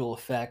best visual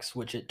effects,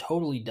 which it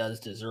totally does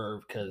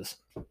deserve because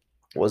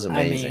was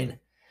amazing. I mean,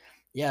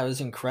 yeah, it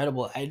was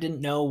incredible. I didn't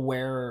know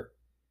where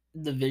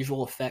the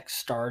visual effects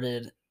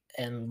started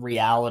and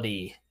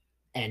reality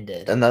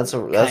ended. And that's a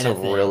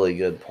really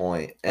good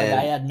point. Like, and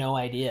I had no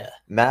idea.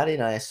 Maddie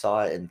and I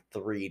saw it in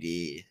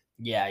 3D.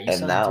 Yeah,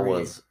 and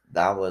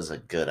that was a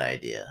good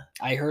idea.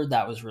 I heard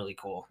that was really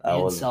cool. That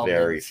was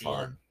very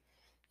fun.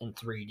 In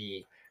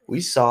 3D. We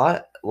saw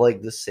it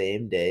like the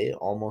same day,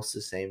 almost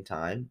the same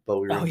time, but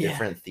we were in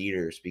different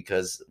theaters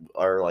because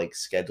our like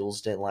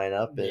schedules didn't line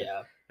up and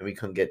we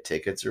couldn't get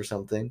tickets or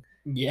something.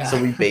 Yeah.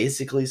 So we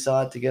basically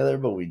saw it together,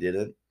 but we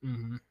didn't.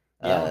 Mm-hmm.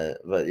 Yeah.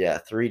 But yeah,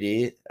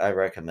 3D, I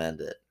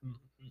recommend it.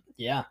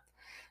 Yeah.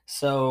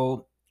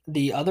 So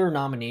the other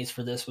nominees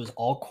for this was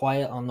All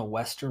Quiet on the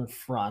Western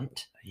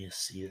Front. You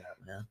see that,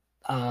 man?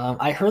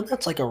 I heard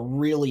that's like a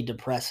really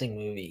depressing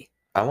movie.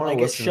 I want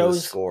to listen to the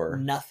score.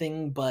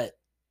 Nothing but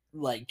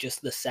like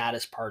just the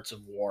saddest parts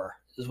of war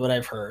is what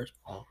I've heard.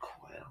 All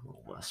Quiet on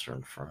the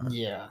Western Front.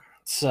 Yeah.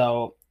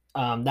 So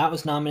that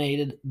was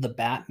nominated. The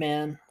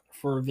Batman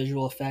for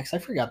visual effects. I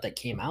forgot that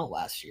came out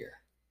last year.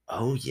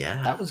 Oh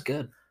yeah. That was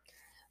good.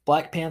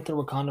 Black Panther: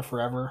 Wakanda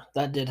Forever.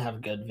 That did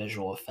have good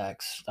visual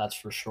effects. That's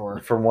for sure.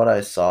 From what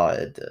I saw,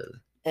 it did.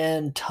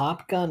 And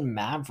Top Gun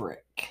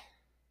Maverick,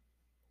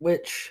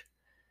 which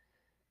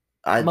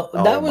my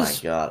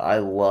god, I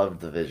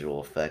loved the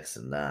visual effects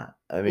in that.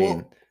 I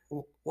mean,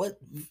 what?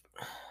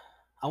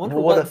 I wonder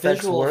what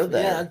effects were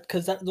there? Yeah,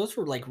 because those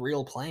were like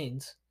real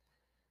planes.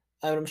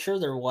 I'm sure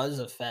there was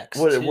effects.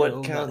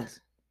 What counts?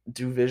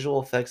 Do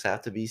visual effects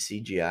have to be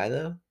CGI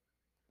though?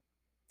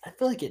 I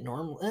feel like it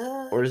normally,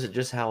 or is it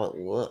just how it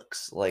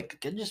looks? Like,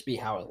 it could just be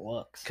how it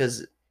looks.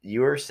 Because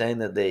you were saying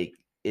that they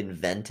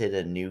invented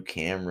a new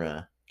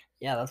camera.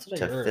 Yeah, that's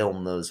what I heard. To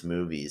film those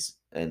movies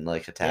and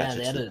like attach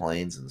it to the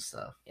planes and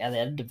stuff. Yeah, they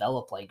had to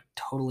develop like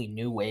totally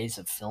new ways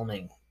of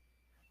filming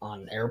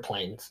on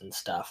airplanes and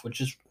stuff,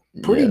 which is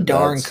pretty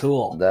darn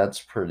cool. That's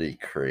pretty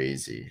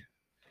crazy.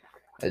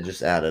 I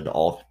just added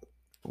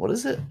what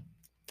is it?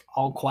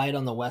 All Quiet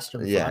on the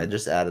Western Front. Yeah, I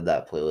just added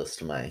that playlist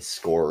to my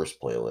scores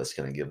playlist.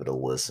 Gonna give it a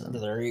listen.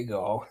 There you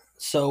go.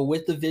 So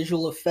with the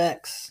visual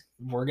effects,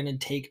 we're gonna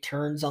take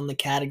turns on the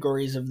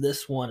categories of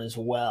this one as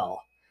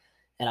well.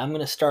 And I'm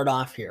gonna start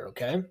off here,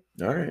 okay?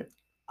 All right.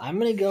 I'm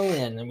gonna go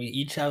in and we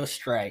each have a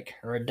strike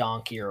or a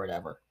donkey or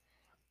whatever.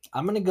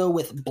 I'm gonna go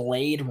with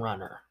Blade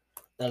Runner.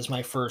 That's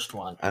my first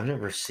one. I've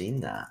never seen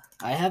that.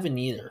 I haven't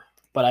either,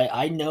 but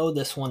I know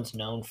this one's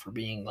known for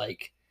being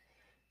like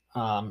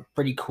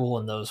pretty cool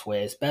in those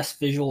ways. Best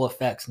visual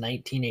effects,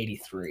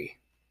 1983.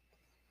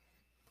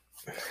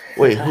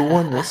 Wait, who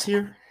won this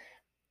year?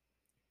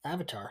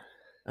 Avatar.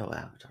 Oh,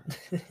 Avatar.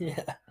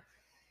 Yeah.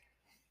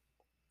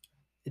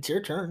 It's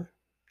your turn.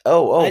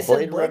 Oh,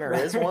 Blade Runner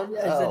is one? Yeah,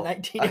 I said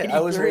 1983. I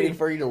was waiting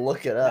for you to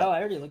look it up. No, I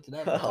already looked it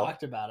up. We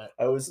talked about it.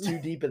 I was too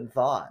deep in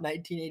thought.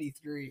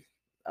 1983.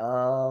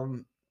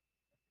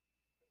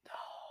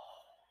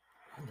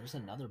 There's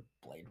another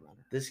Blade Runner.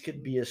 This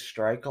could be a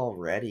strike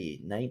already.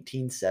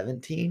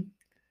 1917?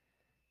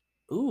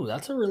 Ooh,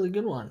 that's a really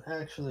good one,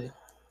 actually.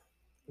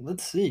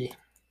 Let's see.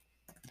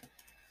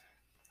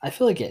 I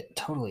feel like it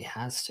totally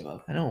has to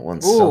have. I don't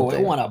want something.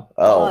 It won a bunch.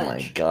 Oh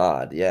my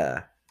god,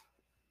 yeah.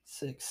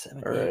 6,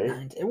 7, 8,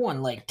 9. It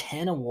won like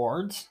 10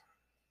 awards.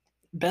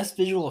 Best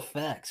visual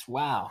effects.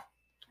 Wow.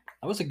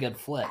 That was a good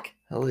flick.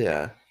 Hell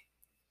yeah.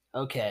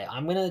 Okay,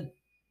 I'm gonna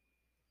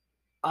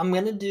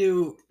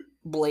do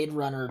Blade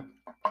Runner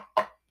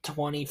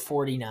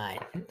 2049.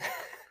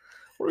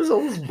 What is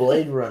all this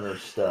Blade Runner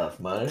stuff,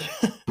 man?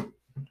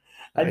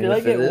 I feel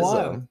like it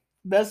won.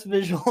 Best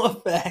visual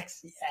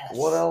effects. Yes.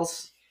 What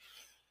else?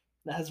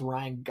 That has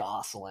Ryan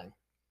Gosling.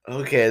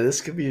 Okay,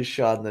 this could be a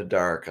shot in the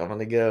dark. I'm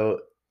gonna go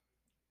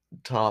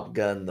Top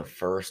Gun, the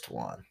first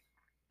one.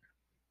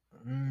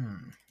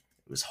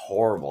 It was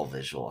horrible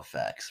visual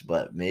effects,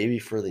 but maybe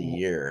for the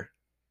year.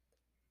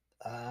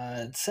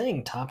 It's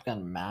saying Top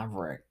Gun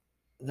Maverick.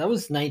 That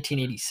was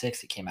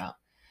 1986 it came out.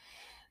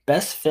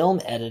 Best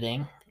film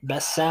editing,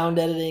 best sound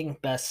editing,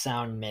 best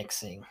sound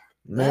mixing.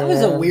 Man.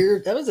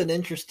 That was an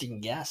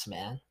interesting guess,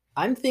 man.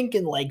 I'm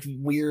thinking like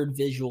weird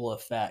visual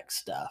effects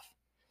stuff.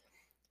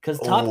 Because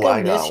Top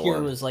Gun this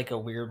year was like a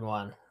weird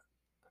one.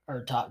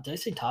 Or did I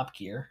say Top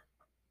Gear?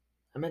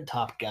 I meant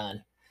Top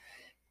Gun.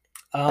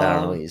 I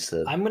don't know what you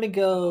said. I'm going to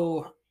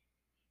go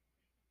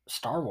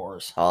Star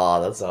Wars.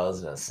 Oh, that's what I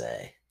was going to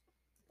say.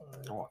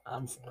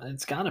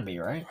 It's got to be,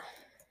 right?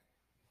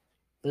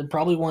 They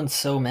probably won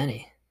so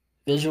many.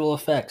 Visual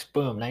effects,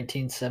 boom,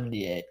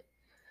 1978.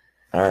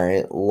 All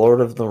right,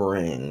 Lord of the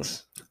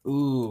Rings.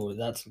 Ooh,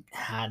 that's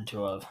had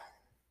to have.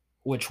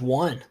 Which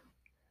one?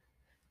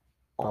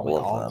 All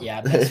of them.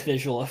 Yeah, best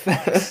visual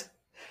effects.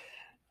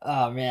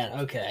 Oh, man,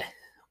 okay.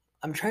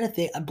 I'm trying to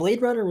think.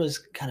 Blade Runner was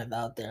kind of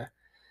out there.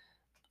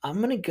 I'm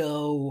going to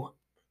go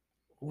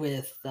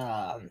with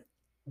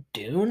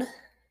Dune.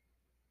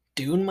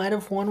 Dune might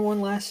have won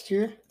one last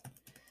year.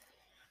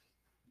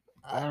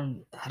 I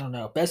don't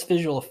know. Best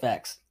visual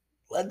effects.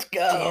 Let's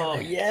go.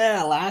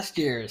 Yeah, last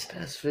year's.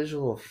 Best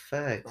visual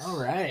effects.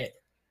 All right.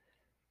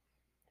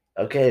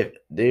 Okay,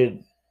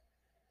 dude.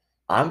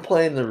 I'm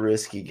playing the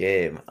risky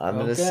game. I'm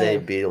going to say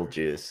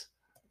Beetlejuice.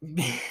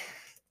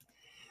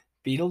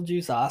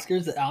 Beetlejuice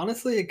Oscars?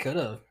 Honestly, it could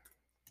have.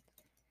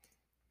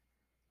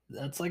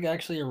 That's like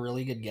actually a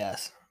really good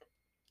guess.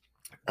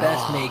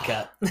 Best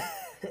makeup.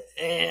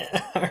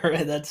 All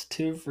right, that's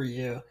 2 for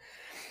you.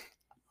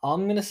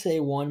 I'm going to say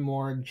one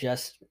more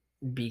just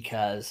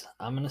because.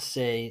 I'm going to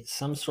say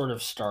some sort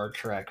of Star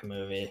Trek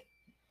movie.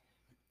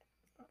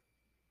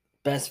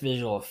 Best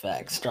visual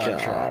effects, Star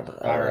Trek.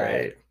 All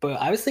right. But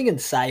I was thinking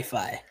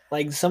sci-fi.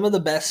 Like some of the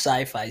best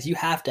sci-fis, you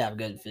have to have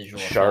good visual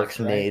effects.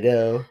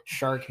 Sharknado. Right?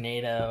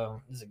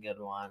 Sharknado is a good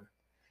one.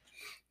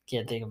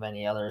 Can't think of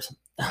any others.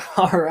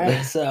 All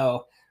right,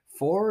 so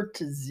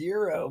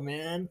 4-0,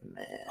 man.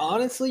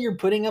 Honestly, you're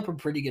putting up a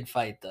pretty good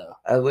fight, though.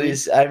 At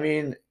least, I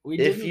mean,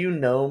 if you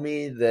know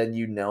me, then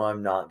you know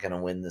I'm not going to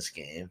win this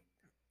game.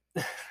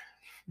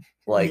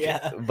 Like,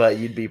 yeah. But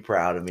you'd be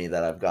proud of me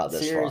that I've got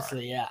this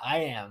Seriously, yeah, I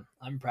am.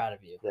 I'm proud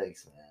of you.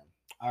 Thanks, man.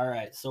 All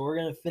right, so we're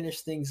going to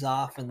finish things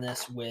off in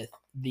this with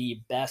the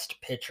best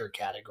pitcher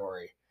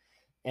category.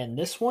 And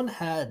this one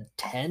had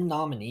 10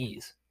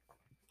 nominees.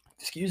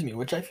 Excuse me,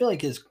 which I feel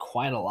like is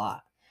quite a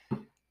lot.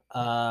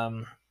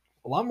 A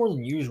lot more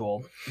than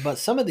usual. But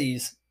some of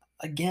these,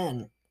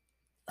 again,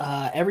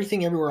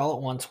 Everything Everywhere All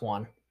at Once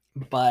won.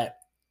 But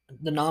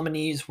the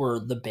nominees were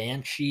The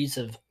Banshees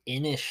of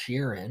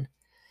Inisherin.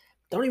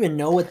 Don't even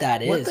know what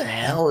that is, man. What the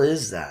hell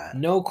is that?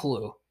 No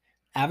clue.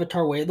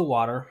 Avatar: Way of the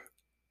Water,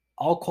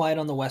 All Quiet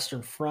on the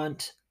Western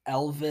Front,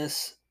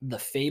 Elvis, The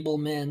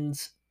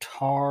Fabelmans,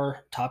 Tar,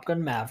 Top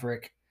Gun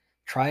Maverick,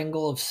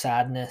 Triangle of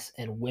Sadness,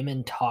 and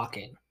Women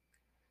Talking.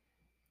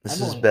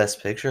 This is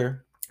Best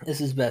Picture? This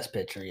is Best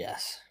Picture,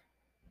 yes.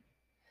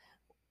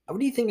 What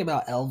do you think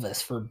about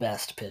Elvis for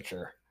Best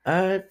Picture?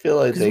 I feel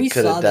like they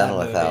could have done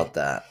without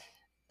that.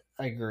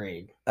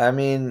 Agreed. I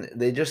mean,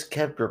 they just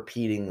kept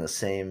repeating the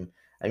same.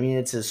 I mean,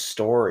 it's his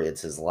story, it's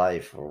his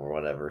life or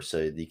whatever, so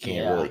you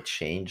can't really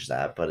change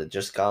that. But it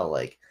just got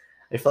like,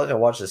 I feel like I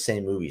watched the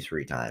same movie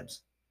 3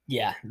 times.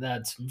 Yeah,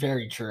 that's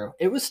very true.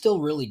 It was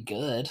still really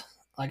good.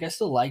 Like, I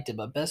still liked it,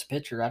 but Best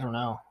Picture, I don't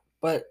know.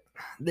 But,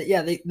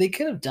 yeah, they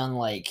could have done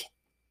like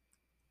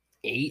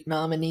 8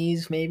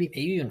 nominees, maybe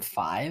even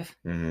 5.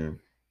 Mm-hmm.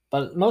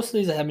 But most of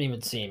these I haven't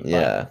even seen.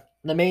 Yeah. But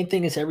the main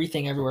thing is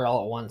Everything Everywhere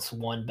All at Once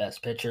won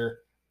Best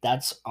Picture.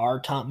 That's our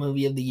top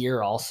movie of the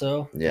year,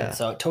 also. Yeah. And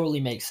so it totally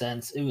makes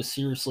sense. It was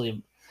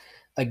seriously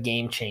a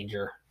game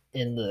changer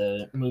in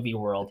the movie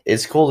world.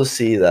 It's cool to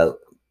see that,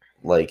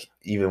 like,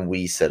 even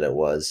we said it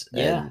was.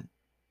 Yeah.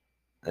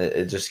 And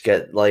it just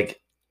get,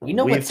 like, We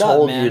know we've what's up,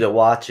 told man. you to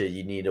watch it.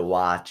 You need to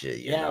watch it,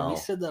 you know? We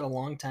said that a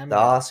long time The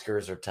ago.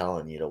 Oscars are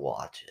telling you to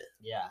watch it.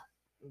 Yeah,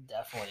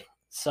 definitely.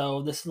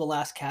 So this is the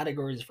last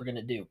categories we're going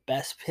to do.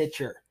 Best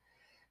Picture.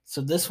 So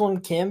this one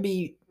can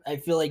be, I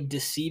feel like,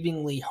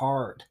 deceivingly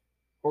hard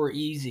or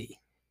easy,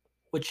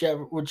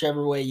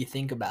 whichever way you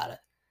think about it.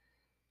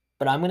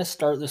 But I'm going to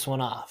start this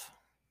one off.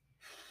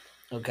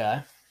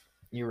 Okay?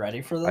 You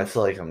ready for this? I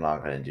feel like I'm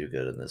not going to do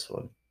good in this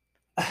one.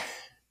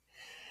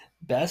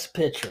 Best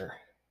Picture.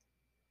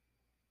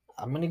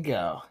 I'm going to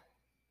go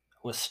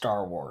with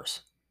Star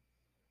Wars.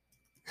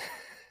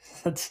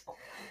 I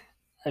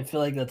feel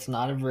like that's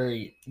not a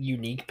very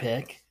unique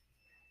pick,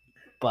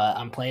 but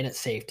I'm playing it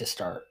safe to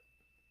start.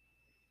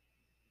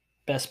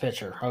 Best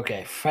Picture.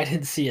 Okay, I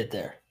didn't see it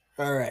there.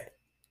 All right.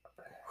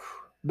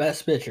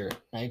 Best Picture,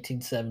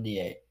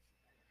 1978.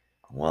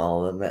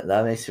 Well,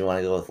 that makes me want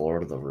to go with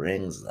Lord of the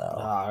Rings, though.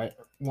 I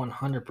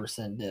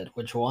 100% did.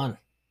 Which one?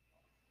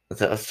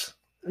 I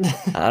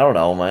don't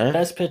know, man.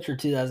 Best Picture,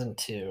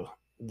 2002.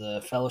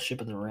 The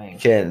Fellowship of the Ring.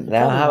 Okay,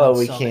 now how about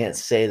we can't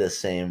say the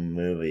same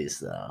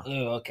movies, though?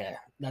 Oh, okay.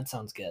 That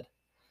sounds good.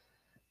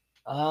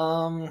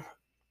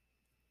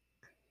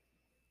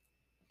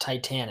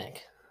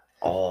 Titanic.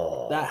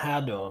 Oh. That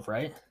had to have,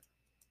 right?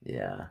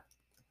 Yeah.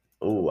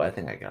 Oh, I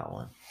think I got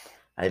one.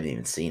 I haven't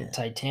even seen it.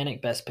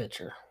 Titanic, Best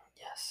Picture.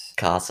 Yes.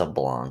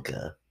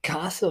 Casablanca.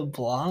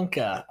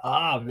 Casablanca.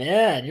 Ah,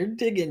 man, you're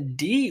digging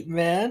deep,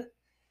 man.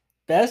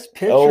 Best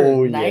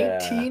Picture,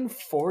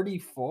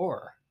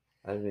 1944.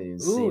 I haven't even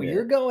seen it. Ooh,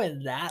 you're it.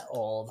 going that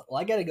old. Well,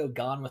 I got to go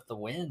Gone with the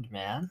Wind,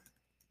 man.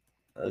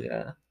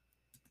 Okay.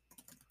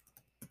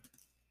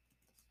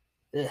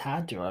 It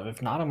had to have.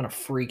 If not, I'm going to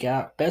freak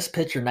out. Best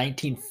Picture,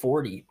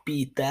 1940.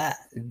 Beat that.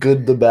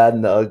 Good, the Bad,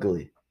 and the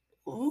Ugly.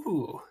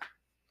 Ooh,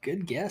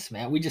 good guess,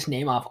 man. We just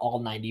name off all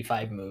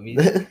 95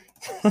 movies.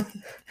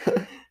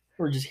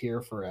 We're just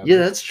here forever. Yeah,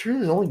 that's true.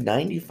 There's only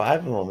 95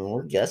 of them, and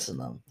we're guessing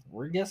them.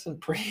 We're guessing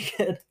pretty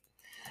good.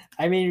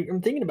 I mean,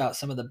 I'm thinking about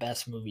some of the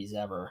best movies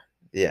ever.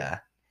 Yeah.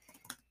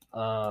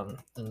 And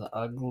the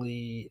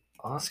ugly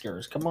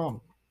Oscars. Come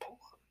on.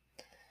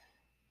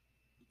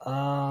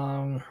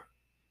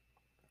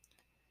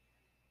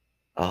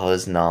 Oh, it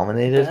was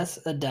nominated?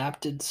 Best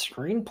Adapted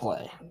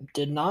Screenplay.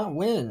 Did not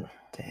win.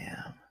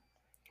 Damn.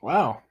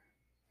 Wow.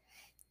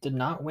 Did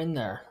not win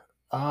there.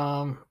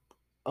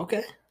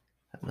 Okay.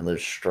 Another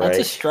strike. That's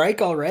a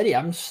strike already.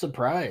 I'm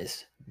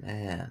surprised.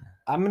 Man.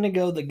 I'm gonna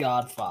go The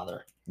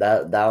Godfather.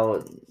 That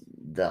was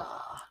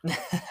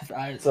so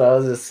I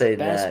was just saying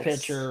Best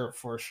Picture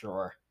for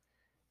sure.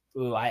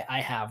 Ooh,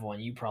 I have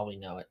one. You probably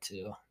know it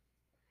too.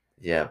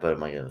 Yeah, but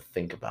am I gonna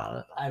think about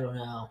it? I don't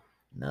know.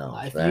 No.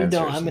 If you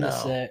don't, I'm gonna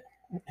say it.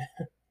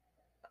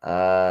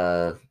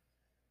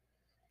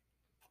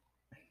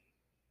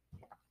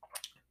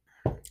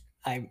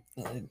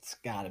 It's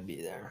gotta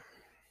be there.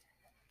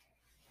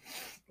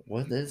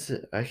 What is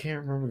it? I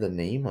can't remember the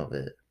name of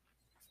it.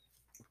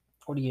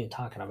 What are you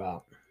talking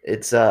about?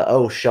 It's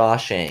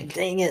Shawshank.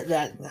 Dang it,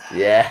 that.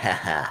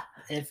 Yeah.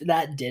 If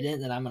that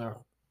didn't, then I'm gonna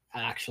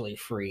actually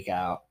freak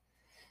out.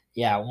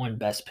 Yeah, one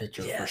Best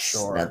Picture for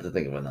sure. Not to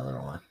think of another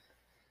one.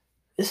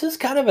 This is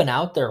kind of an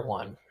out there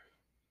one,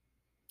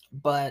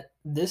 but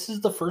this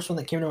is the first one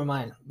that came to my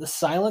mind. The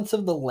Silence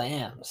of the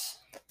Lambs.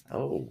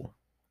 Oh.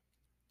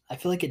 I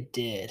feel like it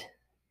did.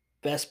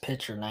 Best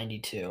Picture,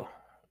 92.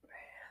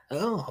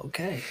 Oh,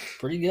 okay.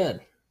 Pretty good.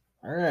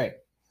 All right.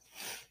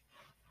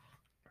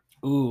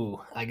 Ooh,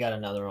 I got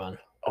another one.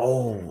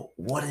 Oh,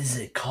 what is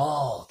it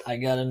called? I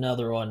got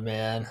another one,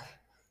 man.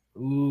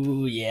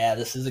 Ooh, yeah,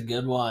 this is a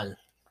good one.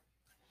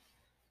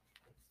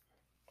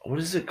 What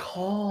is it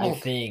called? I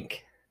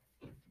think.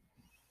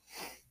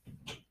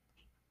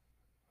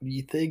 What are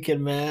you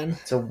thinking, man?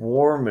 It's a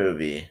war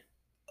movie.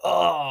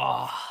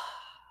 Oh.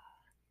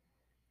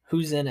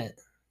 Who's in it?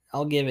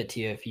 I'll give it to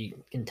you if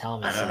you can tell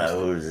me. I don't know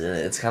who's in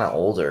it. It's kind of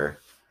older.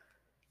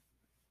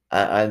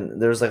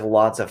 There's like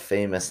lots of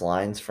famous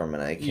lines from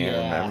it. I can't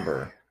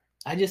remember.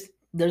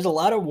 There's a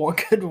lot of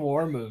good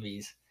war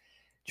movies.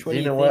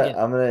 You know what?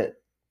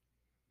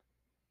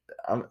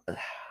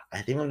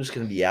 I think I'm just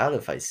gonna be out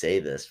if I say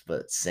this,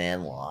 but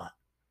Sandlot.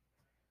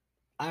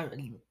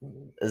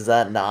 Is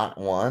that not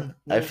one?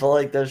 I feel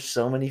like there's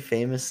so many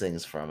famous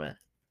things from it.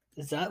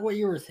 Is that what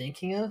you were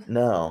thinking of?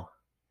 No.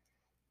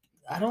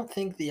 I don't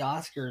think the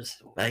Oscars.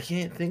 I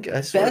can't think.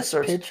 Best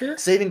Picture?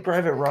 Saving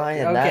Private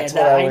Ryan. Okay, that's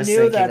what I was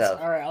thinking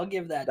of. All right, I'll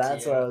give that to you.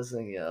 That's what I was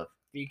thinking of.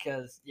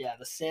 Because, yeah,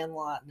 The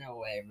Sandlot, no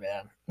way,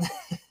 man.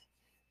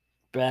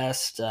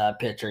 Best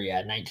Picture,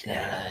 yeah,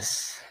 1999.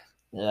 Yes.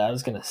 Yeah, I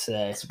was going to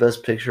say. It's the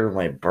best picture of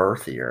my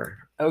birth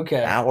year.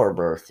 Okay. Our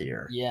birth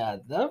year. Yeah,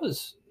 that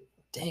was.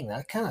 Dang,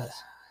 that kind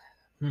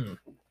of.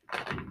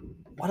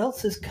 What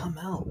else has come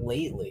out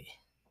lately?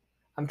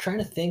 I'm trying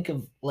to think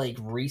of, like,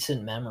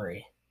 recent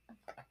memory.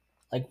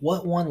 Like,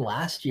 what won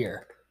last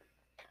year?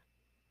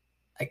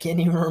 I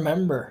can't even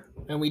remember.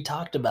 And we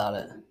talked about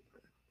it.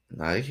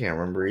 I can't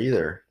remember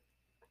either.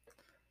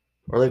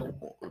 Or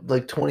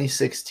like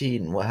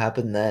 2016. What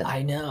happened then?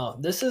 I know.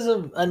 This is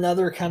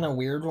another kind of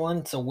weird one.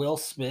 It's a Will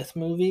Smith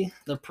movie,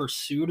 The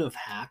Pursuit of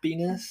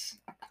Happiness.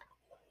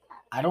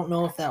 I don't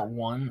know if that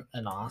won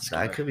an Oscar.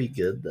 That could be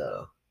good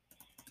though.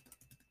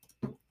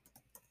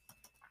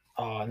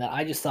 Oh, and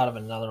I just thought of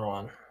another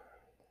one.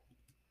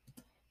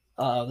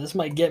 This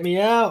might get me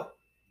out.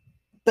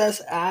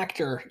 Best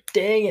actor.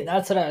 Dang it,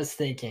 that's what I was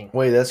thinking.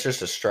 Wait, that's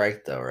just a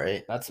strike though,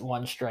 right? That's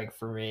one strike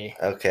for me.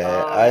 Okay,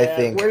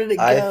 Where did it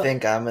go? I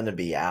think I'm gonna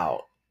be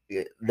out.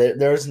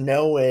 There's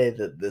no way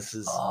that this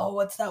is. Oh,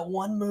 what's that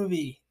one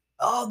movie?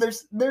 Oh,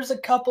 there's a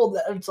couple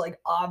that it's like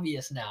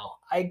obvious now.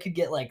 I could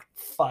get like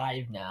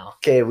 5 now.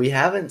 Okay, we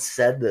haven't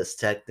said this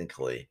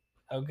technically.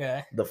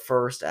 Okay. The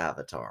first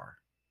Avatar.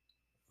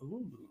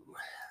 Ooh.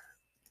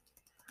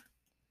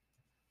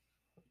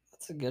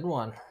 That's a good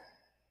one.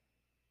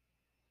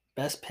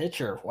 Best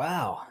Picture.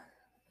 Wow.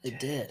 It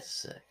did.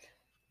 Sick.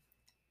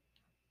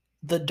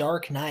 The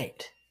Dark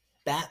Knight.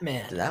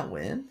 Batman. Did that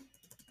win?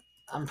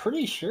 I'm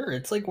pretty sure.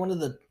 It's like one of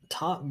the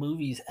top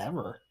movies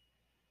ever.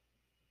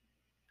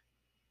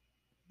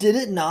 Did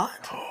it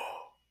not?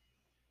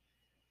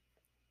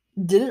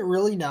 Did it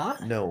really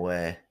not? No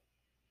way.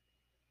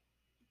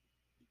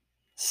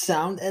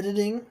 Sound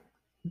editing.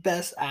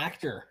 Best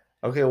actor.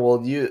 Okay, well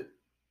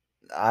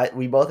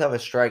we both have a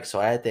strike, so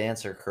I had to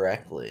answer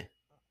correctly.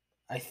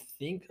 I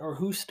think, or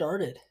who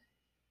started?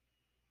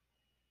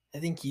 I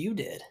think you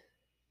did.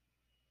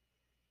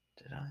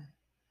 Did I?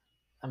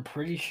 I'm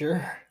pretty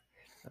sure.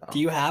 Oh. Do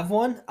you have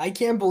one? I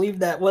can't believe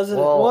that wasn't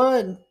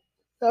one.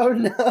 Oh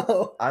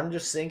no. I'm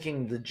just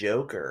thinking the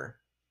Joker.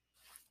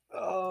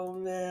 Oh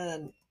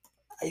man.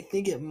 I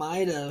think it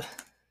might have.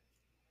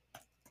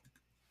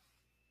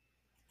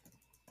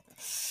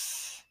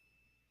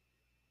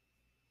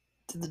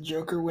 Did the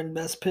Joker win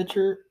Best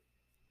Picture?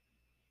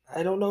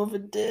 I don't know if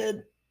it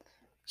did.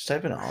 Just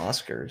type in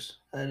Oscars.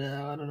 I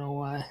know. I don't know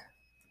why.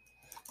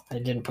 I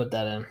didn't put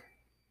that in.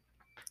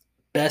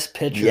 Best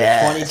Picture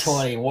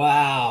 2020.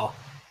 Wow.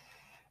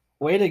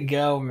 Way to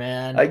go,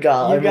 man. I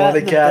won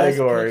the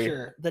category.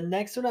 The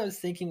next one I was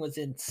thinking was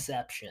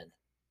Inception.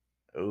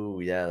 Oh,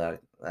 yeah,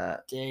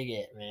 that. Dig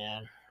it,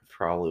 man.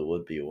 Probably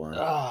would be one.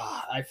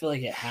 Oh, I feel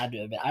like it had to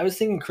have been. I was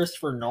thinking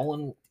Christopher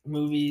Nolan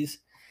movies,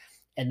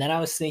 and then I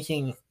was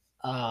thinking,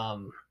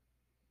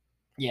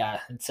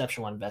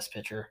 Inception won Best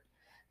Picture.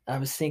 I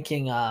was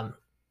thinking,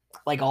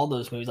 like all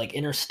those movies, like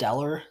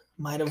Interstellar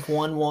might have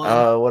won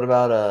one. What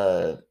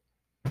about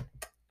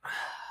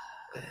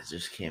it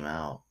just came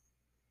out.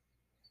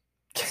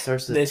 It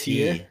starts with this T.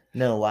 year?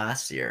 No,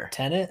 last year.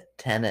 Tenet.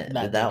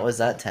 Was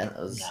that Tenet?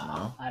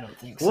 No, I don't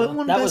think so. What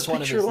won Best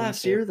Picture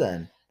last year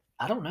then?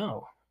 I don't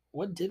know.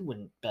 What did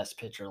win Best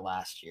Picture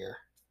last year?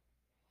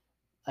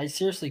 I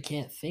seriously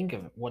can't think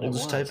of what it was.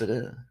 Just type it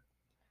in.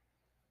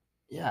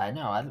 Yeah, I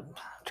know. I'm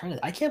trying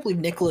to. I can't believe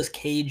Nicolas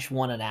Cage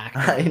won an actor.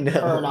 I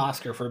know. Or an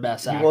Oscar for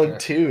Best Actor. He won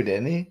 2,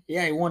 didn't he?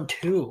 Yeah, he won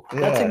 2. Yeah.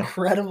 That's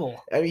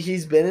incredible. I mean,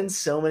 he's been in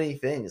so many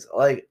things.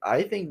 Like,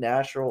 I think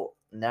National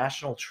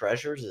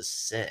Treasures is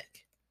sick.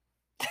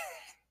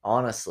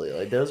 Honestly,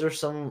 like those are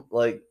some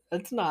like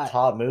that's not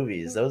top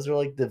movies. Those are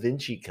like Da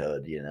Vinci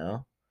Code,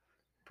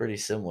 pretty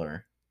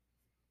similar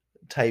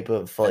type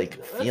of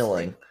like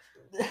feeling.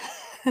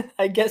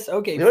 I guess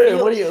okay.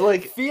 What do you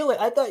like? Feel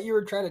it. I thought you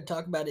were trying to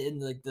talk about it in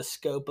like the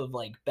scope of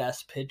like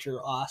Best Picture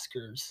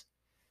Oscars.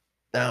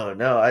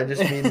 No, I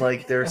just mean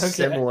like they're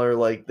similar.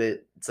 Like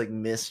it's like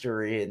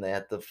mystery, and they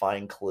have to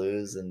find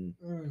clues, and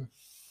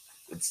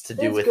it's to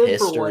do with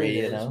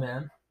history.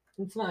 Man.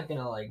 It's not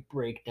gonna like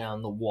break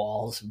down the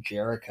walls of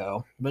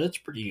Jericho, but it's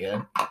pretty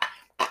good.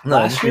 No,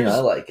 I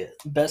like it.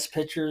 Best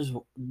Picture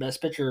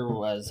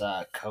was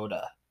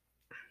Coda.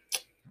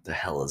 The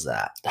hell is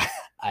that?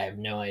 I have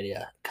no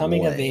idea.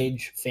 Coming of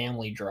age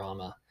family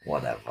drama.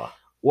 Whatever.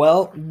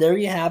 Well, there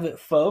you have it,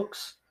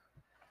 folks.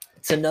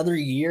 It's another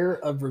year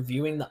of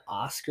reviewing the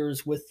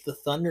Oscars with the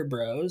Thunder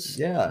Bros.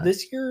 Yeah.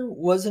 This year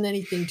wasn't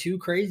anything too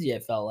crazy, I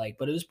felt like,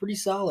 but it was pretty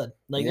solid.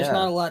 Like, there's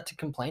not a lot to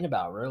complain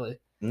about, really.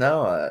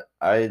 No,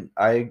 I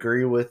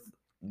agree with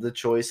the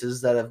choices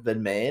that have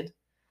been made,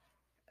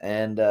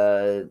 and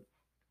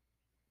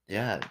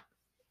yeah,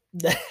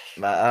 I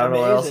don't know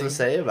what else to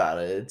say about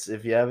it. It's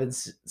if you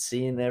haven't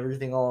seen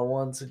Everything All at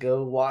Once,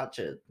 go watch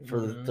it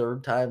for the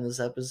 3rd time this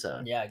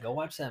episode. Yeah, go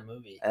watch that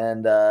movie.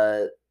 And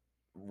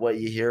what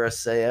you hear us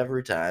say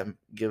every time,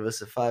 give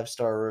us a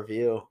 5-star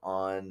review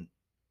on.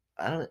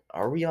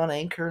 Are we on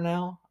Anchor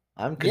now?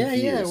 I'm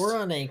confused. Yeah, we're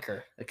on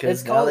Anchor.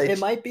 Because it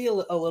might be a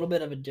little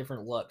bit of a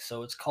different look.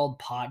 So it's called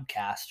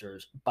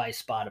Podcasters by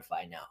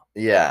Spotify now.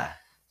 Yeah.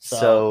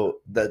 So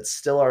that's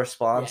still our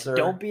sponsor.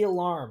 Yeah, don't be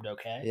alarmed,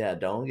 okay? Yeah,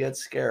 don't get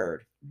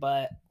scared.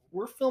 But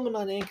we're filming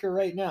on Anchor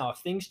right now. If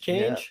things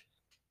change,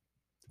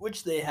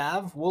 which they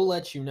have, we'll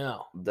let you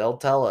know. They'll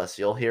tell us.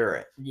 You'll hear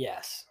it.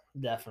 Yes,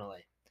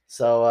 definitely.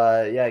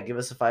 So yeah, give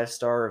us a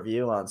 5-star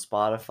review on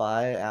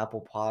Spotify,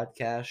 Apple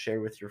Podcast, share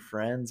with your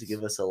friends,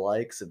 give us a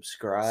like,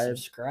 subscribe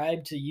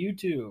to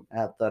YouTube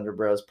at Thunder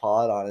Bros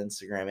Pod on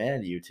Instagram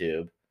and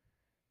YouTube.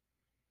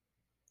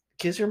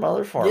 Kiss your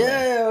mother for me.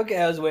 Yeah, okay,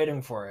 I was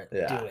waiting for it.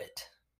 Yeah. Do it.